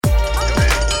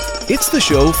It's the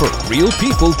show for real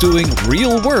people doing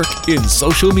real work in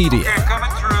social media.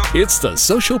 It's the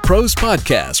Social Pros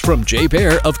Podcast from Jay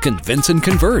Baer of Convince and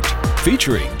Convert,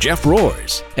 featuring Jeff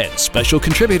Roars and special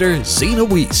contributor Zena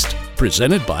Wiest.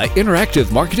 Presented by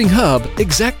Interactive Marketing Hub,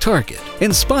 ExactTarget,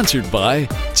 and sponsored by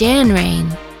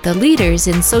Janrain, the leaders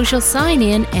in social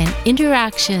sign-in and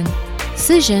interaction.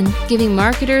 Cision, giving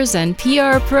marketers and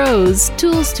PR pros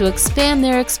tools to expand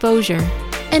their exposure.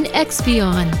 And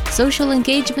Expion, social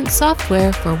engagement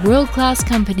software for world-class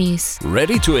companies.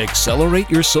 Ready to accelerate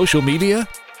your social media?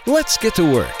 Let's get to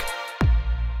work.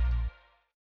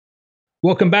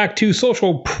 Welcome back to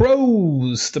Social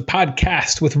Pros, the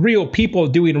podcast with real people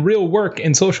doing real work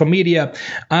in social media.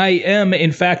 I am,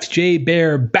 in fact, Jay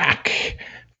Baer, back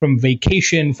from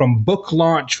vacation, from book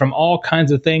launch, from all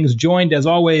kinds of things, joined, as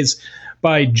always,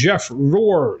 by Jeff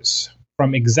Roars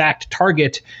from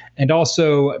ExactTarget, and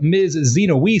also Ms.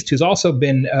 Zena Wiest, who's also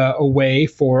been away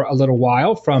for a little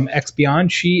while from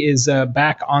Expion. She is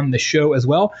back on the show as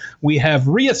well. We have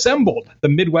reassembled the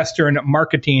Midwestern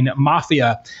Marketing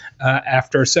Mafia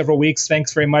after several weeks.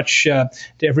 Thanks very much to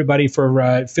everybody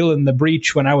for filling the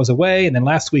breach when I was away, and then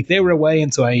last week they were away,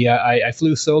 and so I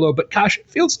flew solo. But gosh, it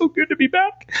feels so good to be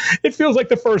back. It feels like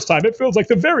the first time. It feels like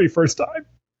the very first time.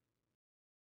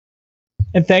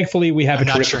 And thankfully, we have. I'm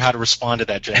not sure how to respond to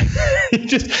that, Jay.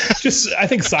 just, I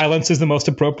think silence is the most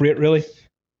appropriate, really.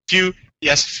 Few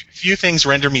things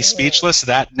render me speechless.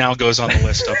 That now goes on the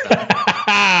list of them.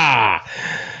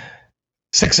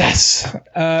 Success.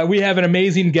 We have an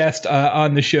amazing guest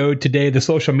on the show today, the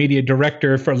social media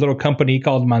director for a little company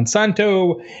called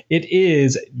Monsanto. It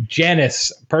is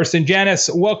Janice Person. Janice,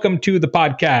 welcome to the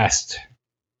podcast.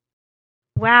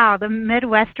 Wow, the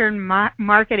Midwestern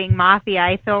Marketing Mafia.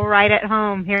 I feel right at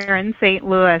home here in St.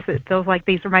 Louis. It feels like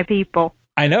these are my people.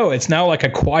 I know. It's now like a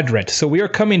quadrant. So we are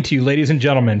coming to you, ladies and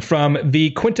gentlemen, from the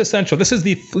quintessential. This is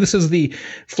the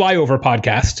flyover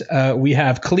podcast. We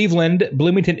have Cleveland,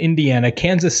 Bloomington, Indiana,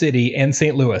 Kansas City, and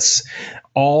St. Louis.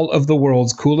 All of the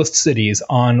world's coolest cities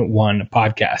on one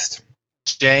podcast.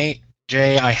 Jay,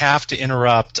 I have to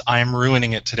interrupt. I'm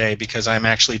ruining it today because I'm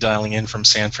actually dialing in from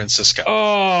San Francisco.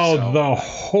 Oh, so the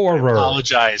horror! I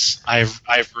apologize. I've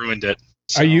ruined it.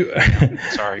 So, are you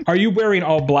sorry? Are you wearing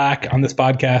all black on this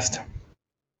podcast?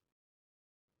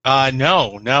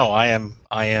 No.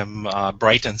 I am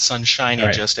bright and sunshiny,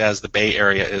 right, just as the Bay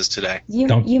Area is today.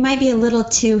 You might be a little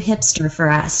too hipster for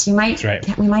us. You might. That's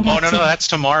right. We might have. No. That's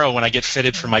tomorrow when I get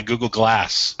fitted for my Google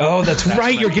Glass. Oh, that's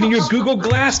right. You're getting your Google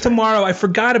Glass tomorrow. I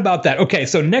forgot about that. Okay,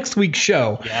 so next week's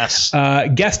show. Yes.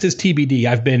 Guest is TBD.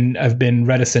 I've been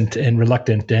reticent and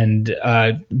reluctant and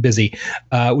busy.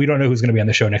 We don't know who's going to be on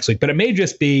the show next week, but it may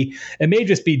just be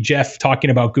Jeff talking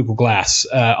about Google Glass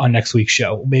on next week's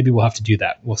show. Maybe we'll have to do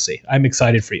that. We'll see. I'm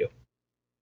excited for you.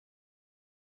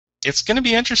 It's going to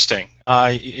be interesting.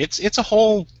 It's a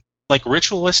whole like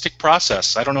ritualistic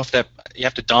process. I don't know if that you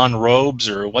have to don robes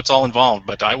or what's all involved,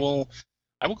 but I will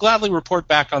gladly report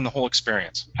back on the whole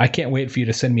experience. I can't wait for you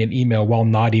to send me an email while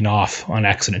nodding off on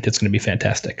accident. It's going to be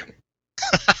fantastic.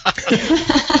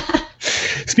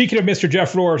 Speaking of Mr.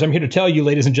 Jeff Roars, I'm here to tell you,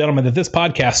 ladies and gentlemen, that this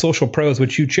podcast, Social Pros,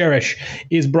 which you cherish,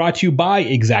 is brought to you by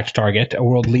ExactTarget, a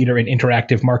world leader in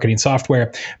interactive marketing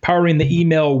software, powering the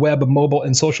email, web, mobile,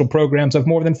 and social programs of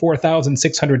more than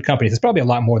 4,600 companies. It's probably a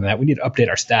lot more than that. We need to update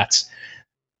our stats.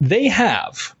 They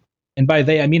have, and by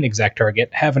they I mean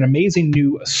ExactTarget, have an amazing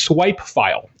new swipe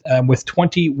file with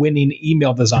 20 winning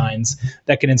email designs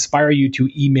that can inspire you to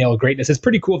email greatness. It's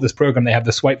pretty cool, this program. They have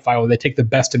the swipe file where they take the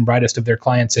best and brightest of their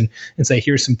clients and say,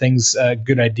 here's some things,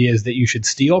 good ideas that you should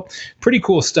steal. Pretty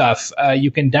cool stuff.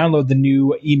 You can download the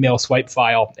new email swipe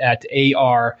file at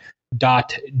ar.gy/email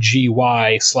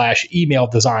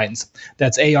designs.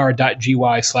 That's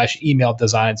ar.gy/email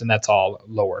designs, and that's all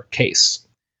lowercase.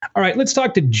 All right, let's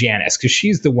talk to Janice, because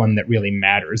she's the one that really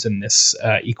matters in this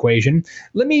equation.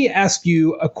 Let me ask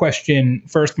you a question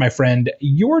first, my friend.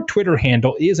 Your Twitter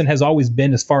handle is and has always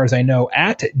been, as far as I know,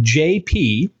 at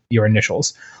JP, your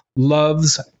initials,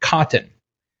 loves cotton.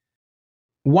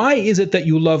 Why is it that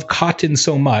you love cotton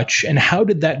so much, and how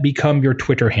did that become your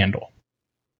Twitter handle?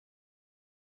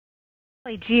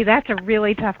 Gee, that's a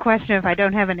really tough question. If I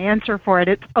don't have an answer for it,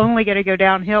 it's only going to go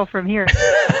downhill from here.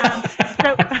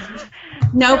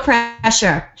 No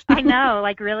pressure. I know,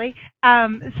 like really.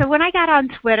 So when I got on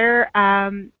Twitter, I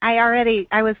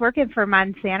was working for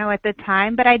Monsanto at the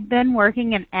time, but I'd been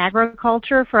working in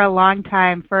agriculture for a long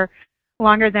time, for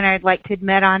longer than I'd like to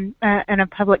admit in a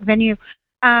public venue.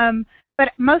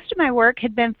 But most of my work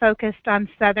had been focused on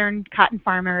southern cotton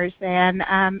farmers and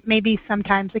maybe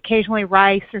sometimes occasionally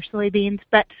rice or soybeans.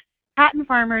 But cotton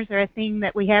farmers are a thing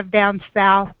that we have down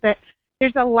south that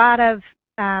there's a lot of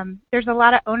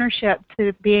ownership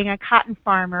to being a cotton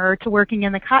farmer or to working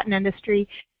in the cotton industry.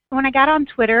 And when I got on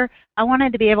Twitter, I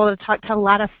wanted to be able to talk to a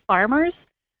lot of farmers,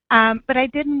 but I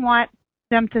didn't want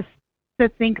them to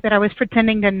think that I was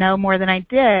pretending to know more than I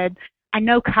did. I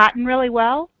know cotton really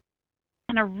well,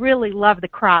 and I really love the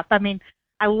crop. I mean,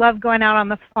 I love going out on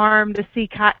the farm to see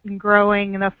cotton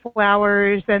growing and the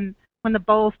flowers and when the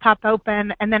bowls pop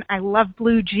open, and then I love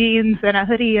blue jeans and a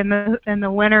hoodie in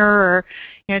the winter, or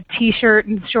t-shirt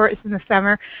and shorts in the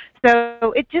summer.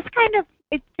 So it just kind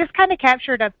of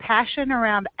captured a passion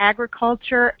around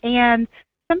agriculture and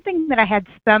something that I had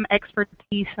some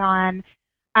expertise on.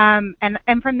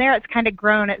 And from there it's kind of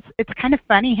grown. It's kind of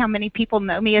funny how many people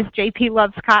know me as JP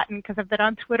Loves Cotton, because I've been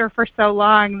on Twitter for so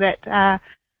long that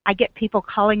I get people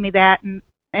calling me that and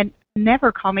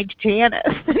never call me Janice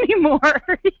anymore.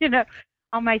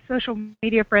 All my social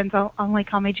media friends only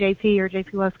call me JP or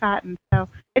JP Loves Cotton. So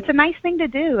it's a nice thing to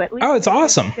do. At least it's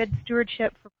awesome. Good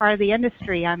stewardship for part of the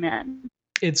industry I'm in.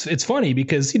 It's funny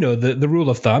because the rule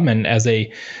of thumb, and as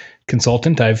a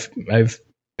consultant, I've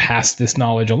passed this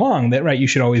knowledge along that, right, you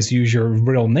should always use your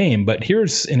real name. But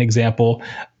here's an example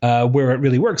where it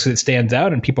really works. It stands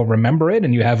out and people remember it,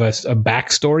 and you have a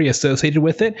backstory associated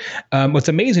with it. What's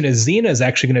amazing is Xena is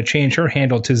actually going to change her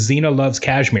handle to Xena Loves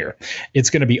Cashmere.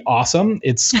 It's going to be awesome.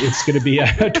 It's going to be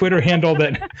a Twitter handle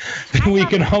that we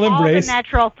can all embrace. All the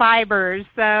natural fibers.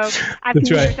 So I think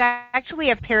That's right. There's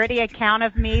actually a parody account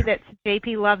of me that's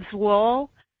JP Loves Wool.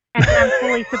 And I'm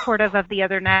fully supportive of the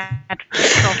other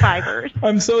natural fibers.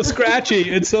 I'm so scratchy.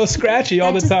 It's so scratchy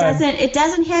all the time. It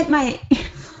doesn't hit my...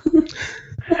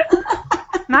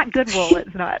 Not good wool,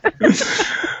 it's not.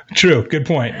 True. Good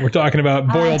point. We're talking about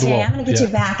boiled wool. I'm going to get you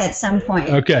back at some point.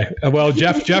 Okay. Well,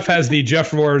 Jeff has the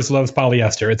Jeff Roars Loves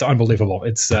Polyester. It's unbelievable.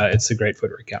 It's a great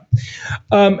Twitter account.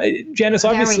 Janice,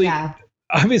 obviously,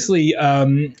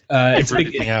 it's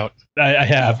big. Me out. I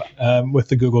have with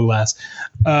the Google Glass.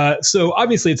 So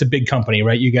obviously it's a big company,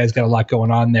 right? You guys got a lot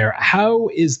going on there. How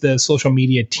is the social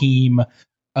media team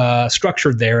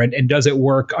structured there, and does it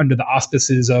work under the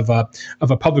auspices of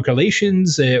a public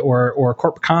relations or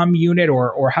corp comm unit,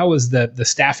 or how is the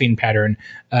staffing pattern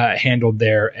handled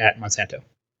there at Monsanto?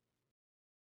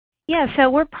 Yeah, so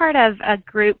we're part of a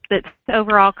group that's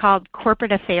overall called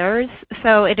Corporate Affairs.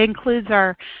 So it includes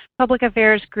our public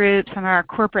affairs group, some of our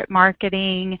corporate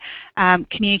marketing,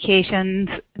 communications.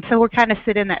 So we're kind of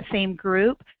sit in that same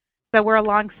group. So we're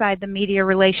alongside the media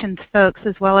relations folks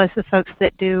as well as the folks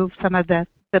that do some of the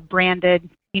branded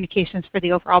communications for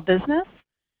the overall business.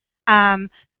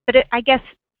 But I guess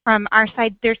from our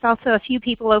side, there's also a few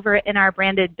people over in our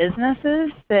branded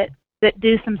businesses that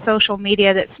do some social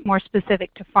media that's more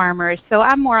specific to farmers. So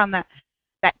I'm more on that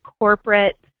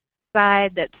corporate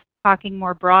side that's talking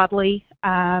more broadly.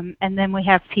 And then we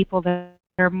have people that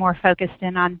are more focused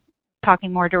in on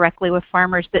talking more directly with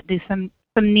farmers that do some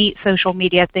neat social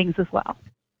media things as well.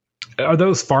 Are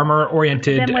those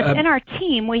farmer-oriented? Then within our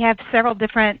team, we have several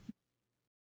different...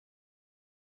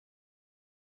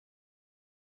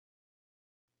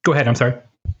 Go ahead, I'm sorry.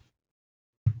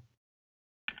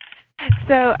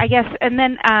 So I guess, and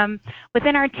then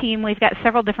within our team, we've got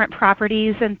several different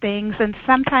properties and things, and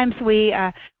sometimes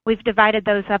we've divided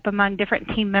those up among different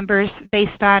team members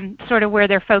based on sort of where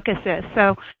their focus is.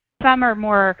 So some are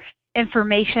more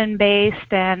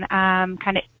information-based and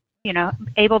kind of,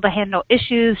 able to handle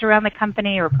issues around the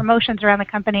company or promotions around the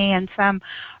company, and some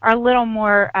are a little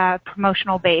more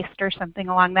promotional-based or something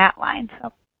along that line.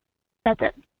 So that's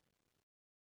it.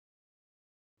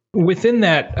 Within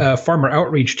that farmer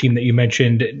outreach team that you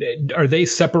mentioned, are they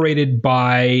separated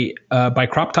by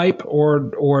crop type,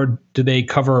 or do they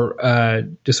cover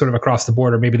just sort of across the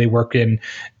board, or maybe they work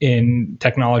in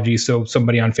technology? So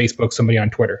somebody on Facebook, somebody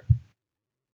on Twitter.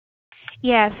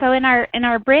 Yeah. So in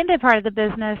our branded part of the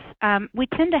business, we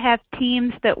tend to have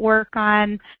teams that work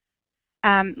on.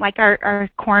 Like our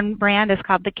corn brand is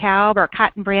called DeKalb, our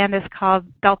cotton brand is called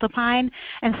Delta Pine,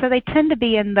 and so they tend to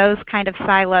be in those kind of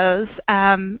silos.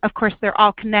 Of course, they're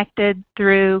all connected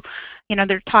through,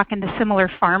 they're talking to similar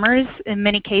farmers. In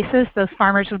many cases, those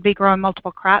farmers would be growing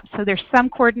multiple crops, so there's some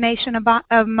coordination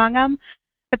among them,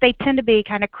 but they tend to be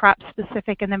kind of crop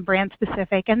specific and then brand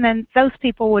specific, and then those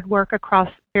people would work across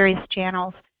various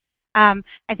channels.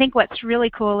 I think what's really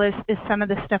cool is some of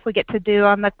the stuff we get to do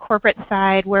on the corporate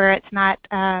side, where it's not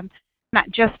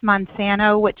just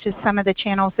Monsanto, which is some of the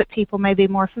channels that people may be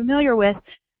more familiar with,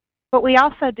 but we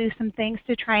also do some things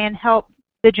to try and help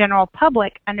the general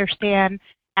public understand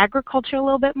agriculture a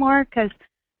little bit more, because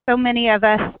so many of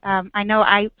us, I know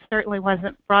I certainly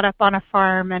wasn't brought up on a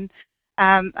farm, and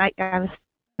I was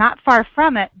not far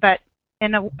from it, but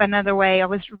in another way, I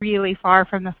was really far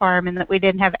from the farm and that we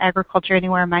didn't have agriculture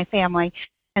anywhere in my family.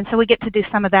 And so we get to do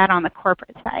some of that on the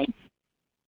corporate side.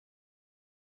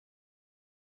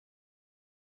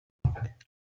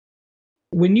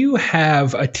 When you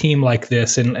have a team like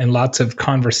this and lots of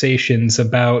conversations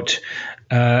about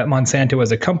Monsanto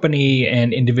as a company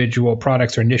and individual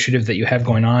products or initiatives that you have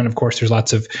going on, of course, there's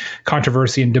lots of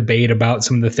controversy and debate about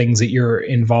some of the things that you're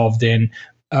involved in.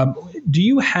 Do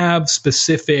you have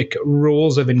specific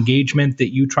rules of engagement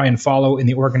that you try and follow in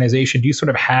the organization? Do you sort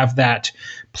of have that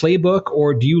playbook,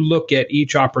 or do you look at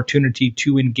each opportunity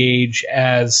to engage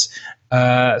as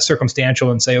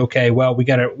circumstantial and say, okay, well, we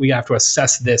have to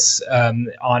assess this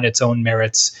on its own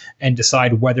merits and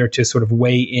decide whether to sort of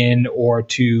weigh in or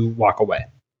to walk away?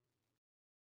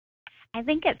 I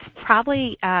think it's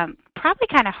probably kind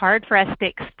of hard for us to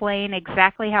explain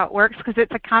exactly how it works because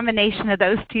it's a combination of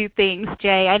those two things,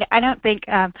 Jay. I don't think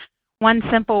one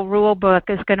simple rule book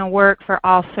is going to work for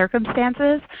all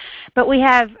circumstances, but we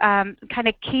have kind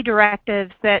of key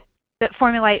directives that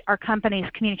formulate our company's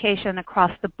communication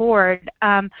across the board.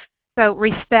 So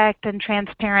respect and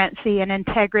transparency and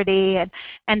integrity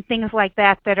and things like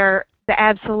that are the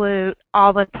absolute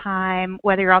all the time,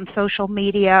 whether you're on social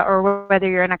media or whether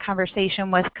you're in a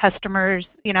conversation with customers,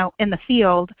 in the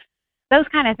field. Those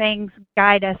kind of things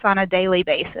guide us on a daily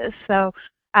basis. So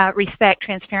respect,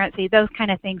 transparency, those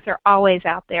kind of things are always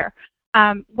out there.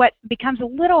 What becomes a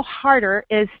little harder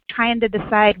is trying to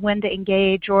decide when to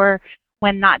engage or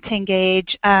when not to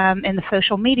engage in the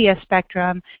social media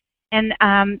spectrum. And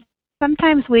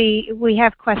sometimes we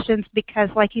have questions because,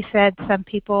 like you said, some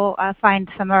people find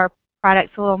some of our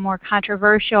products a little more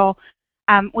controversial.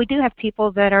 We do have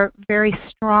people that are very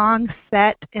strong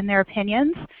set in their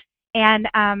opinions, and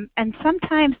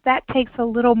sometimes that takes a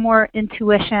little more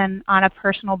intuition on a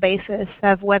personal basis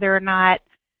of whether or not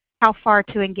how far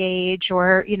to engage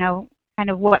or kind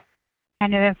of what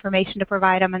kind of information to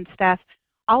provide them and stuff.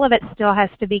 All of it still has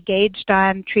to be gauged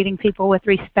on treating people with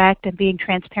respect and being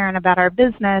transparent about our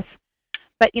business.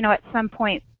 But at some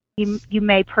point, you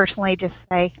may personally just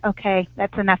say, okay,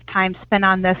 that's enough time spent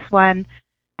on this one.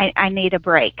 I need a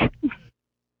break.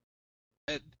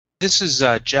 This is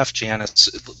Jeff Janis.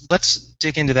 Let's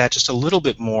dig into that just a little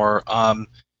bit more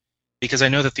because I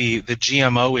know that the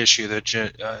GMO issue,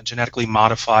 the genetically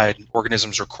modified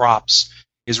organisms or crops,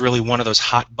 is really one of those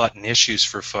hot button issues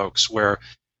for folks where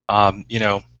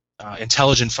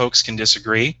intelligent folks can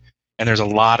disagree, and there's a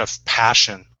lot of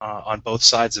passion on both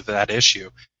sides of that issue.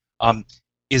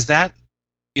 Is that,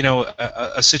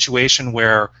 a situation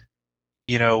where,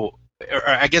 or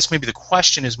I guess maybe the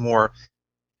question is more,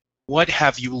 what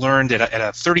have you learned at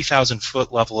a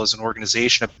 30,000-foot level as an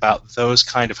organization about those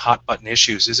kind of hot-button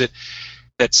issues? Is it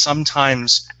that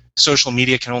sometimes social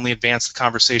media can only advance the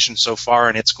conversation so far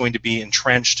and it's going to be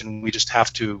entrenched and we just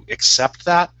have to accept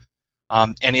that?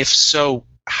 And if so,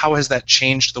 how has that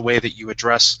changed the way that you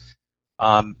address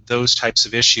those types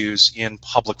of issues in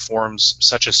public forums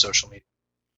such as social media?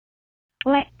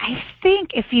 Well, I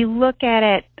think if you look at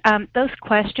it, those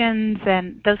questions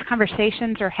and those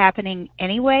conversations are happening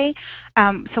anyway.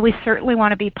 So we certainly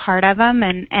want to be part of them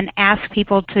and ask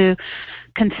people to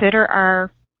consider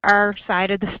our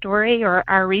side of the story or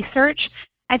our research.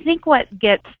 I think what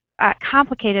gets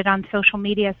complicated on social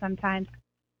media sometimes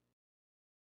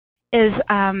is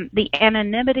the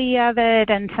anonymity of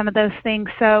it and some of those things.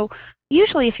 So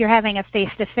usually if you're having a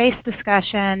face-to-face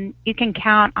discussion, you can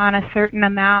count on a certain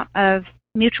amount of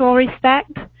mutual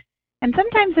respect. And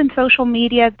sometimes in social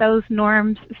media, those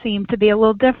norms seem to be a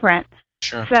little different.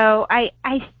 Sure. So I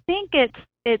think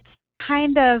it's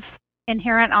kind of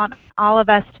inherent on all of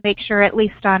us to make sure, at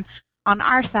least on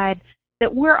our side,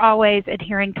 that we're always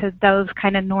adhering to those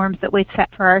kind of norms that we've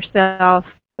set for ourselves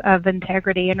of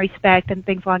integrity and respect and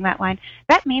things along that line.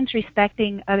 That means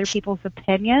respecting other people's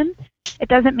opinion. It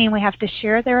doesn't mean we have to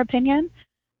share their opinion.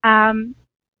 But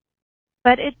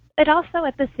it also,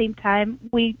 at the same time,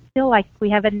 we feel like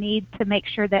we have a need to make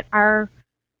sure that our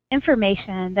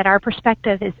information, that our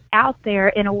perspective is out there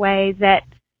in a way that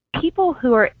people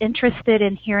who are interested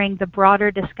in hearing the broader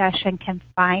discussion can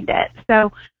find it.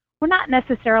 So we're not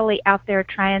necessarily out there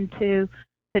trying to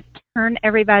turn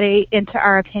everybody into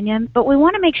our opinion, but we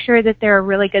want to make sure that there are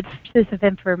really good sources of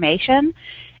information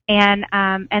and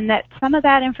that some of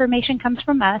that information comes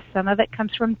from us, some of it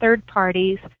comes from third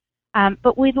parties.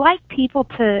 But we'd like people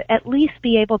to at least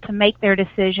be able to make their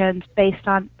decisions based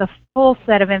on the full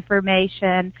set of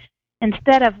information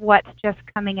instead of what's just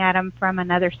coming at them from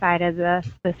another side of the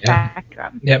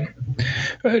spectrum. Yep.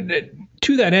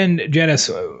 To that end, Janice,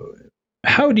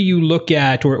 how do you look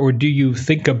at or do you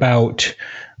think about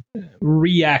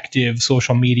reactive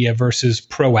social media versus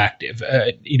proactive?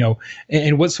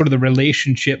 And what's sort of the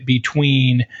relationship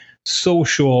between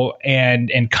social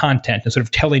and content, and sort of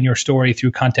telling your story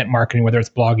through content marketing, whether it's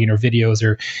blogging or videos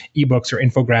or ebooks or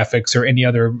infographics or any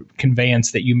other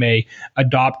conveyance that you may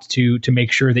adopt to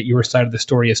make sure that your side of the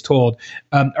story is told.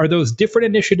 Are those different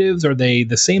initiatives? Are they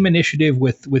the same initiative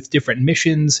with different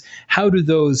missions? How do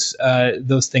those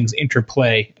things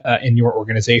interplay in your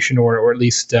organization, or at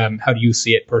least how do you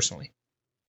see it personally?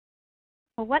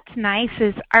 Well, what's nice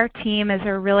is our team is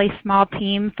a really small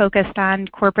team focused on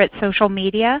corporate social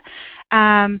media.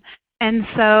 And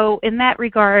so in that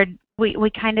regard, we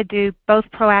kind of do both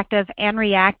proactive and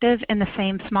reactive in the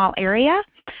same small area.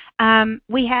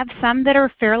 We have some that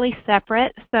are fairly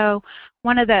separate. So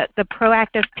one of the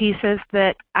proactive pieces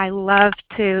that I love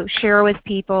to share with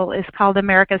people is called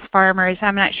America's Farmers.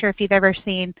 I'm not sure if you've ever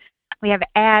seen, we have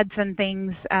ads and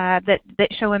things that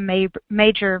show in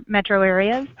major metro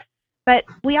areas. But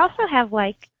we also have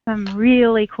like some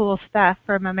really cool stuff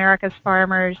from America's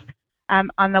Farmers on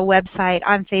the website,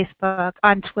 on Facebook,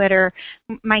 on Twitter.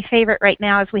 My favorite right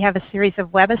now is we have a series of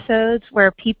webisodes where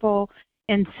people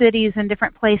in cities and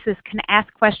different places can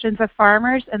ask questions of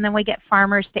farmers, and then we get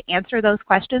farmers to answer those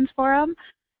questions for them.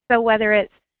 So whether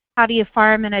it's how do you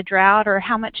farm in a drought or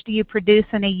how much do you produce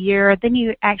in a year, then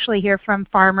you actually hear from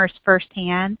farmers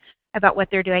firsthand about what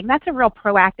they're doing. That's a real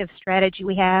proactive strategy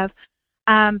we have.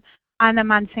 On the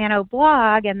Monsanto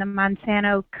blog and the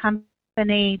Monsanto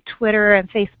company Twitter and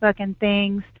Facebook and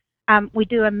things, we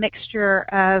do a mixture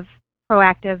of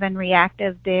proactive and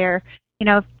reactive there.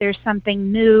 If there's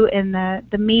something new in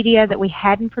the media that we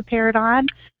hadn't prepared on,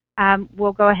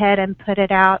 we'll go ahead and put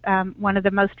it out. One of the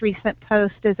most recent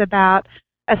posts is about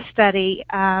a study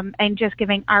and just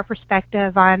giving our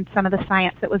perspective on some of the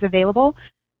science that was available.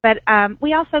 But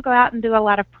we also go out and do a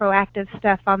lot of proactive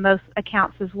stuff on those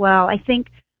accounts as well. I think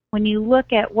when you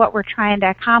look at what we're trying to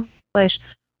accomplish,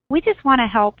 we just want to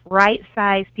help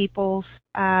right-size people's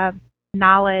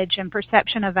knowledge and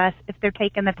perception of us if they're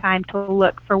taking the time to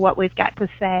look for what we've got to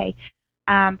say.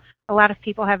 A lot of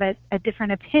people have a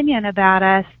different opinion about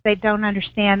us. They don't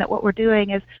understand that what we're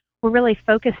doing is we're really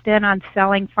focused in on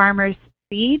selling farmers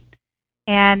seed,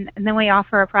 and then we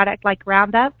offer a product like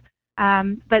Roundup.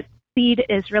 But seed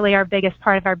is really our biggest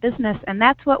part of our business, and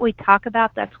that's what we talk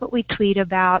about, that's what we tweet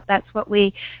about, that's what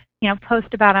we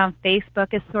post about on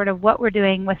Facebook, is sort of what we're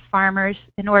doing with farmers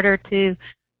in order to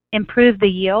improve the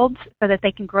yields so that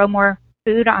they can grow more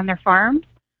food on their farms,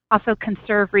 also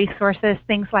conserve resources.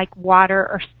 Things like water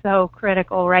are so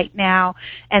critical right now,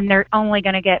 and they're only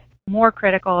going to get more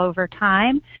critical over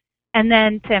time. And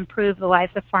then to improve the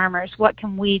lives of farmers, what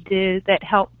can we do that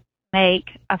help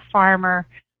make a farmer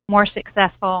more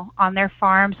successful on their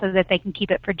farm so that they can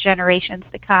keep it for generations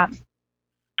to come?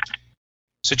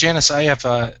 So Janice, I have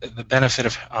the benefit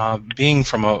of being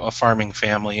from a farming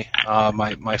family.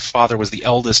 My father was the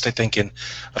eldest, I think, in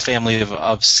a family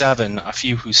of 7, a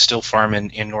few who still farm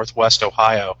in Northwest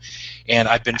Ohio. And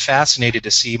I've been fascinated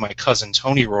to see my cousin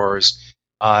Tony Roars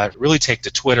really take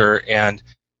to Twitter, and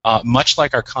much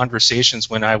like our conversations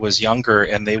when I was younger,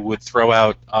 and they would throw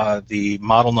out the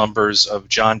model numbers of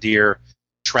John Deere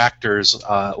tractors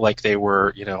like they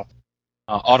were,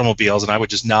 automobiles, and I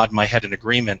would just nod my head in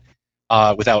agreement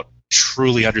without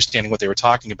truly understanding what they were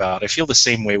talking about. I feel the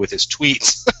same way with his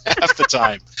tweets half the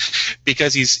time,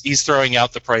 because he's throwing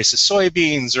out the price of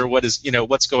soybeans or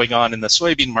what's going on in the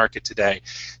soybean market today.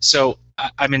 So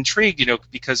I'm intrigued,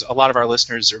 because a lot of our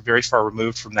listeners are very far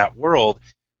removed from that world.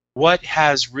 What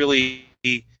has really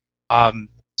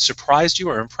surprised you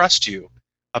or impressed you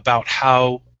about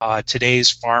how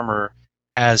today's farmer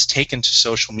has taken to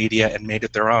social media and made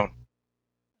it their own?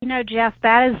 Jeff,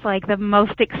 that is like the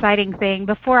most exciting thing.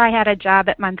 Before I had a job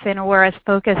at Monsanto where I was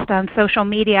focused on social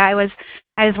media, I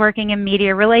was working in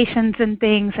media relations and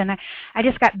things, and I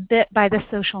just got bit by the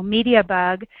social media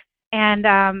bug, and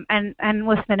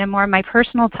was spending more of my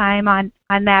personal time on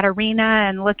that arena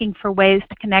and looking for ways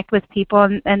to connect with people,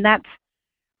 and that's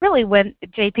really when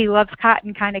JP Loves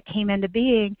Cotton kind of came into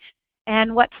being.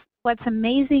 And what's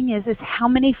amazing is how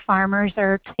many farmers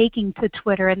are taking to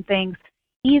Twitter and things,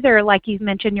 either like you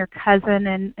mentioned your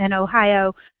cousin in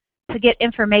Ohio, to get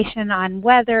information on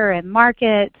weather and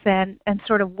markets and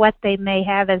sort of what they may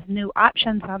have as new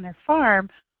options on their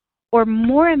farm, or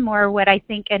more and more what I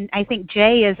think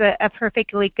Jay is a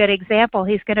perfectly good example.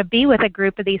 He's going to be with a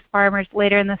group of these farmers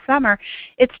later in the summer.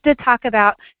 It's to talk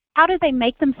about how do they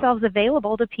make themselves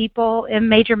available to people in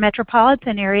major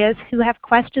metropolitan areas who have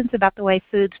questions about the way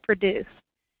food's produced.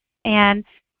 And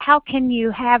how can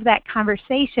you have that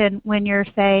conversation when you're,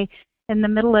 say, in the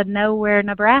middle of nowhere,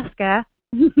 Nebraska,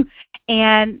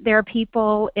 And there are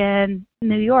people in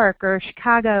New York or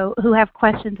Chicago who have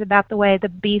questions about the way the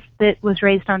beef that was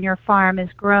raised on your farm is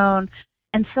grown.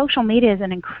 And social media is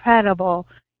an incredible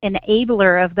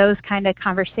enabler of those kind of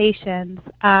conversations.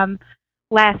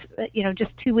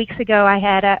 Just 2 weeks ago, I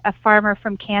had a farmer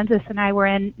from Kansas and I were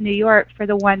in New York for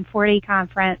the 140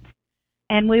 conference.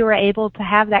 And we were able to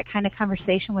have that kind of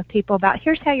conversation with people about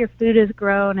here's how your food is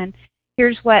grown and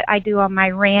here's what I do on my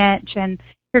ranch and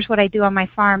here's what I do on my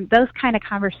farm. Those kind of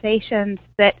conversations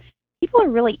that people are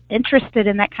really interested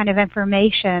in, that kind of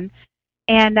information.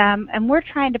 And we're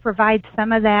trying to provide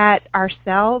some of that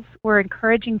ourselves. We're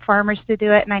encouraging farmers to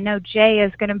do it. And I know Jay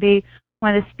is going to be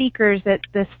one of the speakers at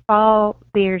this fall.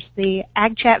 There's the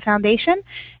Ag Chat Foundation.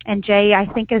 And Jay, I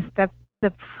think, is the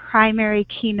primary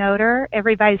keynoter.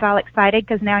 Everybody's all excited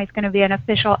because now he's going to be an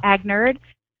official Ag Nerd.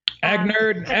 Ag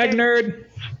Nerd.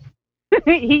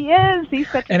 He is.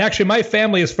 He's such. And actually, my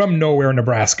family is from nowhere,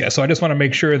 Nebraska, so I just want to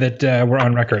make sure that we're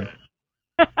on record.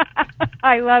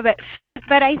 I love it,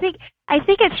 but I think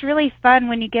it's really fun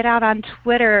when you get out on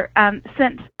Twitter.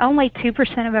 Since only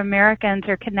 2% of Americans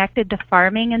are connected to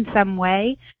farming in some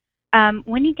way,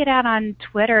 when you get out on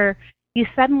Twitter, you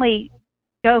suddenly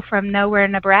go from nowhere,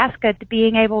 Nebraska, to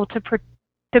being able to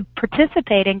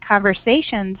participate in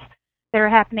conversations that are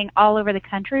happening all over the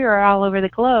country or all over the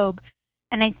globe.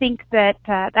 And I think that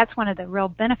that's one of the real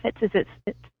benefits is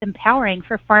it's empowering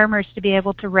for farmers to be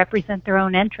able to represent their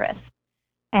own interests.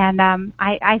 And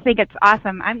I think it's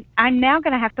awesome. I'm now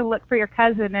going to have to look for your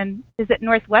cousin in, is it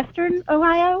northwestern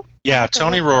Ohio? Yeah,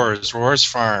 Tony Roars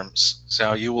Farms.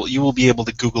 So you will be able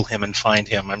to Google him and find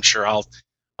him. I'm sure I'll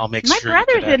make My sure. My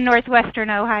brother's in northwestern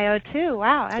Ohio too.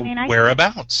 Wow. I mean,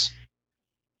 whereabouts?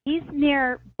 He's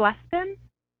near Bluffton.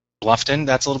 Bluffton,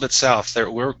 that's a little bit south.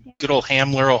 We're good old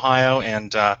Hamler, Ohio,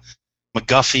 and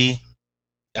McGuffey,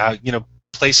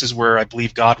 places where I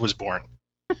believe God was born,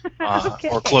 Okay.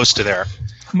 or close to there.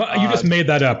 You just made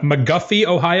that up. McGuffey,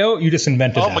 Ohio? You just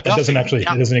invented that. McGuffey, It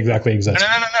doesn't exactly exist.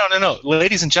 No.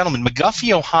 Ladies and gentlemen,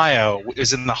 McGuffey, Ohio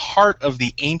is in the heart of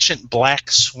the ancient black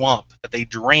swamp that they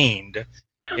drained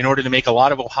in order to make a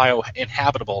lot of Ohio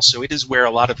inhabitable. So it is where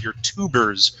a lot of your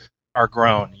tubers are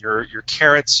grown, your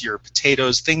carrots, your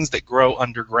potatoes, things that grow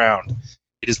underground.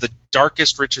 It is the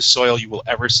darkest, richest soil you will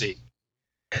ever see.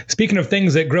 Speaking of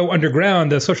things that grow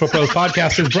underground, the Social Pros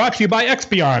podcast is brought to you by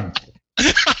Expion.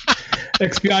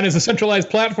 Expion is a centralized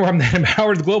platform that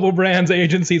empowers global brands,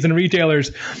 agencies, and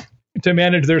retailers to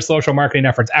manage their social marketing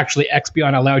efforts. Actually,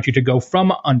 Expion allows you to go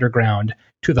from underground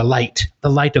to the light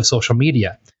of social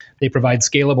media. They provide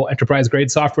scalable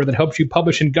enterprise-grade software that helps you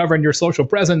publish and govern your social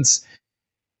presence.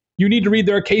 You need to read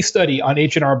their case study on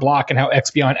H&R Block and how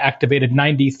Expion activated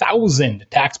 90,000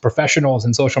 tax professionals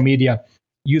in social media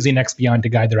using Expion to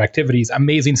guide their activities.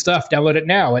 Amazing stuff. Download it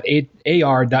now at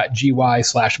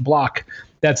ar.gy/block.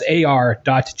 That's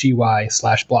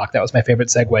ar.gy/block. That was my favorite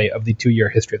segue of the 2-year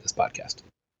history of this podcast.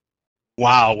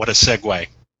 Wow, what a segue.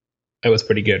 It was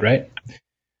pretty good, right?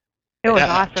 It was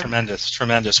awesome.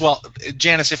 Tremendous. Well,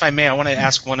 Janice, if I may, I want to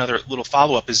ask one other little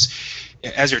follow-up.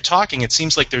 As you're talking, it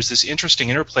seems like there's this interesting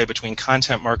interplay between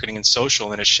content marketing and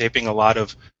social, and it's shaping a lot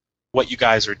of what you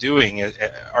guys are doing.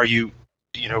 Are you,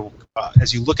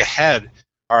 as you look ahead,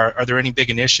 are there any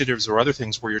big initiatives or other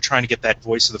things where you're trying to get that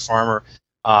voice of the farmer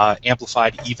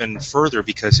amplified even further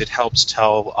because it helps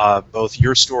tell both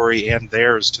your story and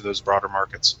theirs to those broader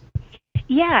markets?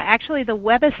 Yeah, actually, the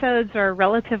webisodes are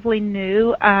relatively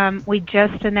new. We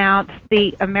just announced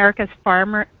the America's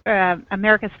Farm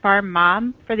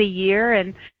Mom for the year,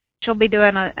 and she'll be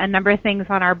doing a number of things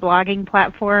on our blogging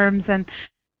platforms and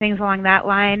things along that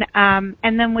line. And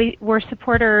then we're a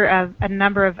supporter of a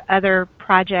number of other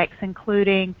projects,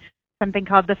 including something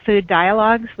called the Food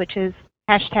Dialogues, which is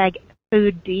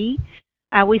 #FoodD.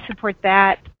 We support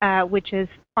that, which is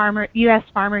U.S.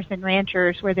 farmers and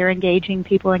ranchers, where they're engaging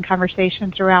people in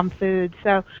conversations around food.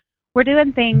 So we're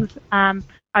doing things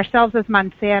ourselves as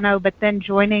Monsanto, but then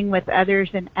joining with others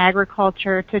in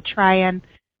agriculture to try and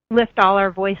lift all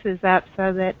our voices up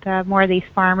so that more of these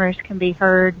farmers can be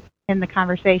heard in the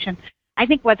conversation. I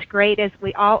think what's great is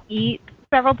we all eat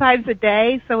several times a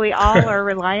day, so we all are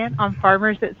reliant on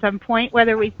farmers at some point,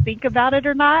 whether we think about it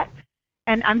or not.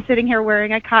 And I'm sitting here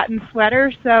wearing a cotton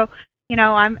sweater, so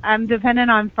I'm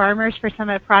dependent on farmers for some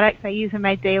of the products I use in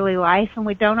my daily life, and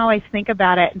we don't always think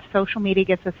about it, and social media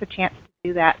gives us a chance to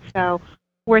do that. So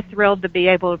we're thrilled to be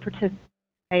able to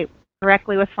participate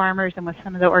directly with farmers and with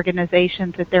some of the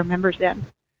organizations that they're members in.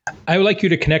 I would like you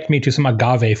to connect me to some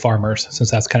agave farmers,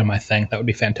 since that's kind of my thing. That would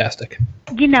be fantastic.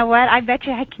 You know what? I bet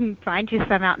you I can find you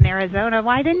some out in Arizona.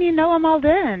 Why didn't you know them all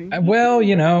then? Well,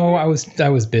 I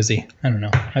was busy. I don't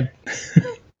know.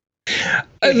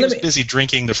 He was busy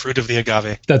drinking the fruit of the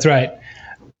agave. That's right.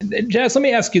 Jazz, let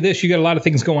me ask you this. You got a lot of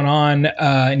things going on,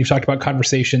 and you've talked about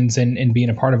conversations and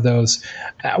being a part of those.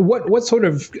 What sort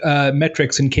of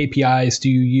metrics and KPIs do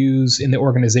you use in the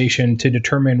organization to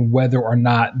determine whether or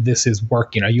not this is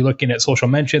working? Are you looking at social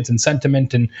mentions and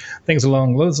sentiment and things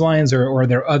along those lines, or are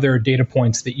there other data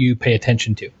points that you pay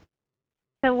attention to?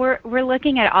 So we're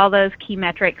looking at all those key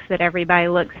metrics that everybody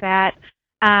looks at.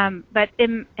 But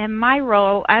in my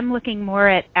role, I'm looking more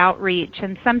at outreach,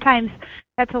 and sometimes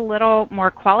that's a little more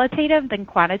qualitative than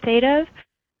quantitative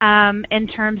in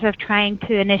terms of trying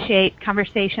to initiate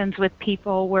conversations with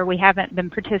people where we haven't been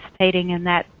participating in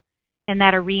that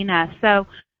arena. So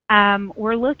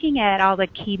we're looking at all the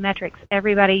key metrics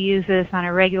everybody uses on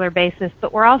a regular basis,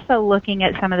 but we're also looking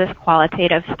at some of this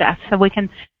qualitative stuff, so we can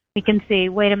see,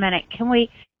 wait a minute, can we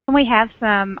have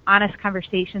some honest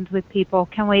conversations with people?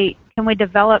 Can we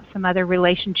develop some other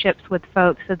relationships with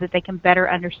folks so that they can better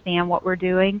understand what we're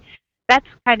doing? That's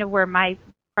kind of where my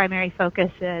primary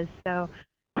focus is. So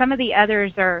some of the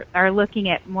others are looking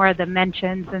at more of the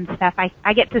mentions and stuff.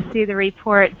 I get to see the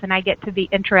reports and I get to be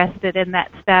interested in that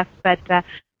stuff, but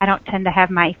I don't tend to have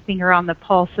my finger on the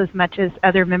pulse as much as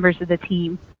other members of the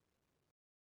team.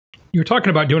 You were talking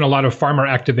about doing a lot of farmer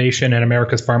activation at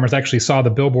America's Farmers. I actually saw the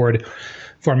billboard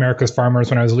for America's Farmers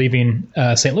when I was leaving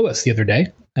St. Louis the other day.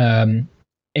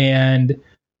 And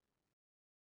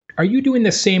are you doing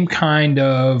the same kind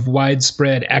of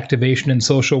widespread activation and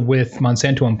social with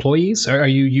Monsanto employees? Are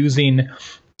you using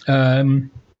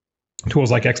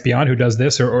tools like XBeyond, who does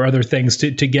this, or other things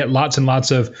to get lots and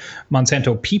lots of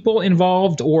Monsanto people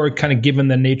involved? Or kind of given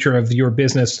the nature of your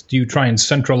business, do you try and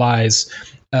centralize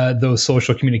those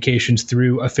social communications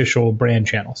through official brand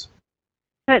channels?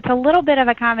 So it's a little bit of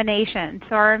a combination.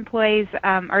 So our employees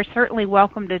are certainly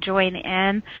welcome to join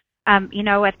in. At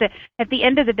the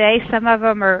end of the day, some of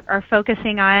them are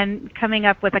focusing on coming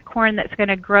up with a corn that's going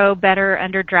to grow better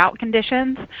under drought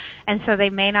conditions, and so they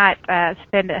may not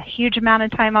spend a huge amount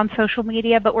of time on social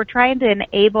media, but we're trying to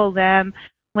enable them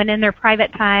when in their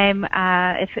private time,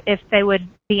 if they would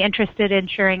be interested in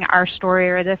sharing our story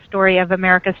or the story of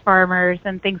America's farmers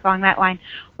and things along that line.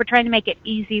 We're trying to make it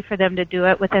easy for them to do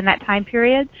it within that time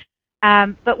period.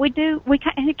 But we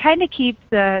kind of keep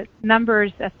the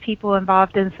numbers of people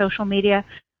involved in social media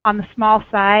on the small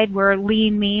side. We're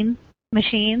lean, mean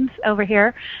machines over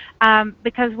here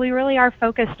because we really are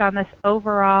focused on this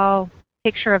overall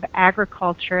picture of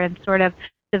agriculture and sort of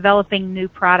developing new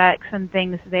products and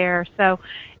things there. So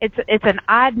it's an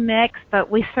odd mix,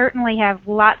 but we certainly have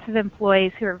lots of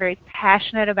employees who are very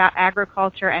passionate about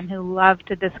agriculture and who love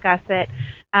to discuss it.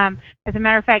 As a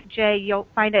matter of fact, Jay, you'll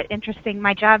find it interesting.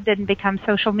 My job didn't become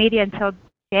social media until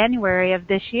January of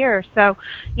this year. So,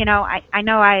 I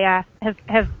know I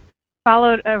have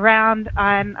followed around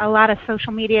on a lot of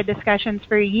social media discussions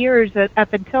for years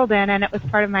up until then, and it was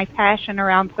part of my passion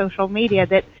around social media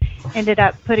that ended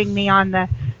up putting me on the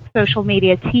social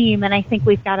media team. And I think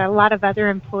we've got a lot of other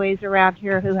employees around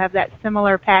here who have that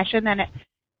similar passion, and it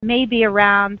may be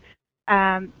around,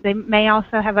 they may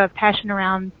also have a passion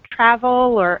around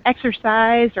travel or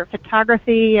exercise or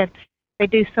photography, and they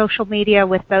do social media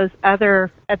with those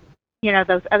other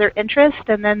interests,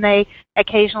 and then they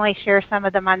occasionally share some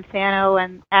of the Monsanto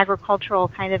and agricultural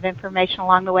kind of information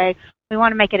along the way. We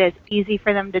want to make it as easy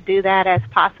for them to do that as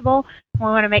possible. We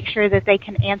want to make sure that they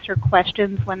can answer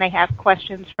questions when they have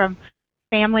questions from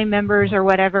family members or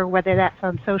whatever, whether that's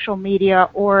on social media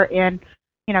or in,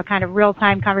 kind of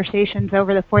real-time conversations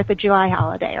over the 4th of July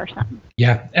holiday or something.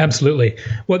 Yeah, absolutely.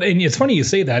 Well, and it's funny you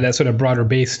say that sort of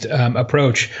broader-based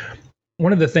approach.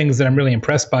 One of the things that I'm really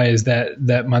impressed by is that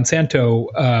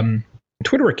Monsanto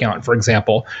Twitter account, for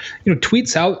example,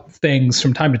 tweets out things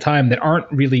from time to time that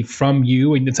aren't really from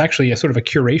you, and it's actually a sort of a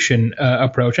curation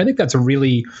approach. I think that's a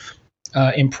really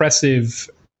impressive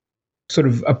sort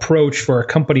of approach for a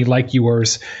company like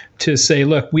yours to say,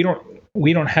 look, we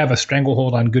don't have a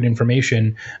stranglehold on good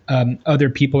information. Other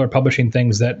people are publishing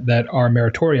things that are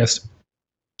meritorious.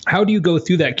 How do you go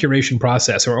through that curation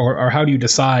process, or how do you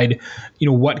decide,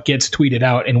 what gets tweeted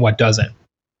out and what doesn't?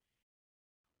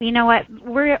 You know what?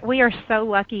 We are so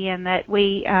lucky in that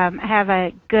we have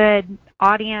a good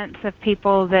audience of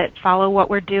people that follow what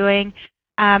we're doing.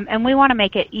 And we want to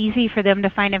make it easy for them to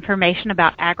find information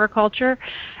about agriculture.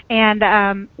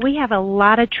 And we have a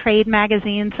lot of trade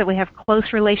magazines that we have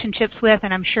close relationships with,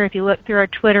 and I'm sure if you look through our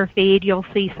Twitter feed, you'll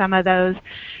see some of those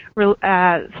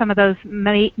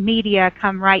media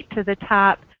come right to the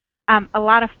top. A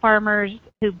lot of farmers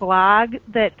who blog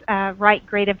that write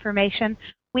great information.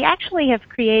 We actually have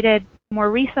created more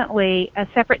recently a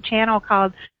separate channel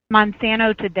called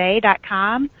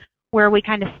MonsantoToday.com, where we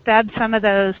kind of stub some of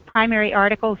those primary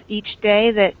articles each day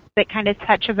that kind of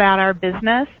touch about our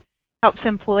business, helps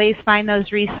employees find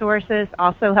those resources,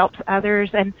 also helps others,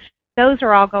 and those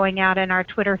are all going out in our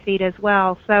Twitter feed as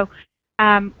well. So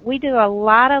we do a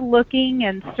lot of looking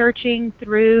and searching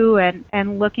through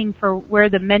and looking for where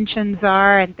the mentions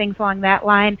are and things along that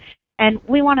line. And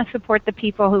we want to support the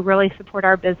people who really support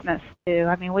our business, too.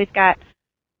 I mean, we've got,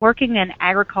 working in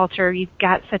agriculture, you've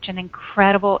got such an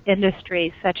incredible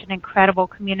industry, such an incredible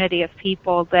community of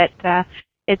people that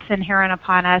it's inherent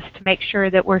upon us to make sure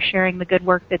that we're sharing the good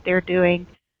work that they're doing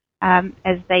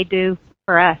as they do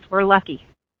for us. We're lucky.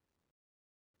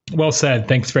 Well said.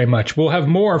 Thanks very much. We'll have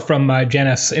more from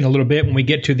Janice in a little bit when we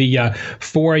get to the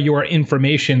For Your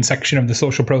Information section of the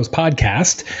Social Pros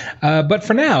podcast. But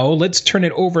for now, let's turn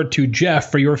it over to Jeff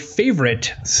for your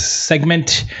favorite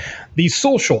segment, the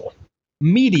social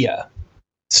media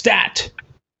stat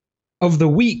of the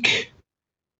week.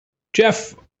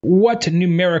 Jeff, what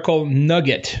numerical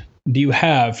nugget do you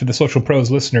have for the Social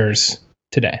Pros listeners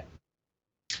today?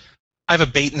 I have a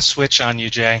bait and switch on you,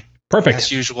 Jay. Perfect.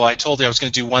 As usual, I told you I was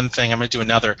going to do one thing. I'm going to do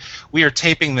another. We are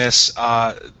taping this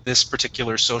this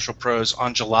particular Social Pros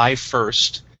on July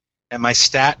 1st, and my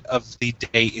stat of the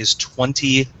day is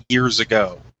 20 years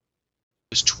ago.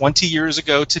 It was 20 years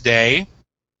ago today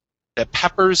that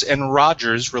Peppers and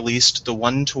Rogers released The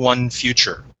One-to-One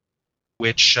Future,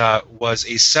 which was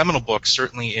a seminal book,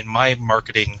 certainly in my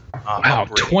marketing Wow,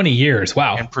 20 years.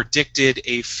 Wow. And predicted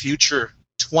a future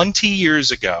 20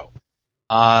 years ago.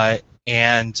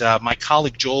 And my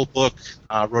colleague Joel Book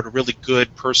wrote a really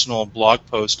good personal blog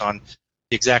post on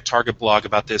the Exact Target blog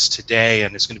about this today,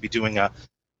 and is going to be doing a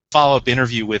follow-up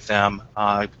interview with them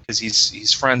because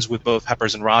he's friends with both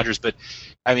Peppers and Rogers. But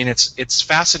I mean, it's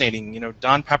fascinating. You know,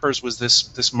 Don Peppers was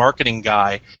this marketing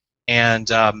guy, and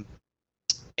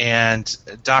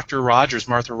Dr. Rogers,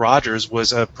 Martha Rogers,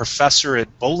 was a professor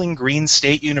at Bowling Green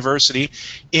State University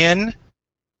in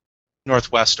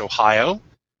Northwest Ohio,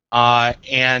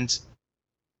 and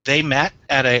they met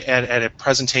at a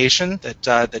presentation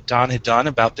that Don had done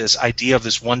about this idea of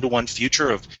this one-to-one future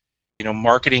of, you know,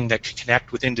 marketing that could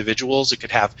connect with individuals. It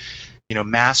could have, you know,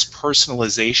 mass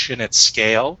personalization at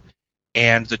scale,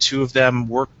 and the two of them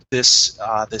worked this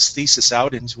thesis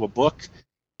out into a book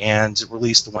and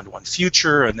released the One-to-One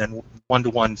Future, and then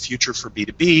One-to-One Future for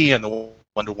B2B, and the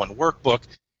One-to-One Workbook.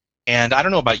 And I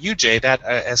don't know about you, Jay, that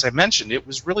as I mentioned, it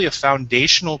was really a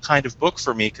foundational kind of book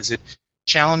for me because it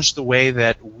challenged the way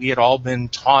that we had all been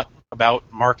taught about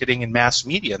marketing and mass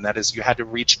media, and that is you had to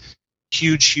reach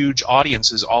huge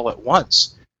audiences all at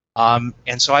once. And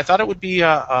so I thought it would be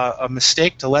a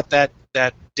mistake to let that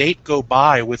date go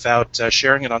by without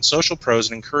sharing it on Social Pros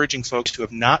and encouraging folks who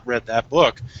have not read that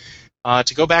book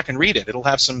to go back and read it. It'll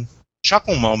have some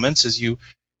chuckle moments as you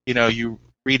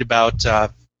read about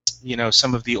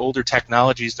some of the older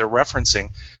technologies they're referencing,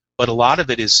 but a lot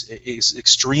of it is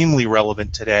extremely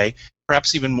relevant today,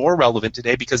 perhaps even more relevant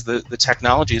today because the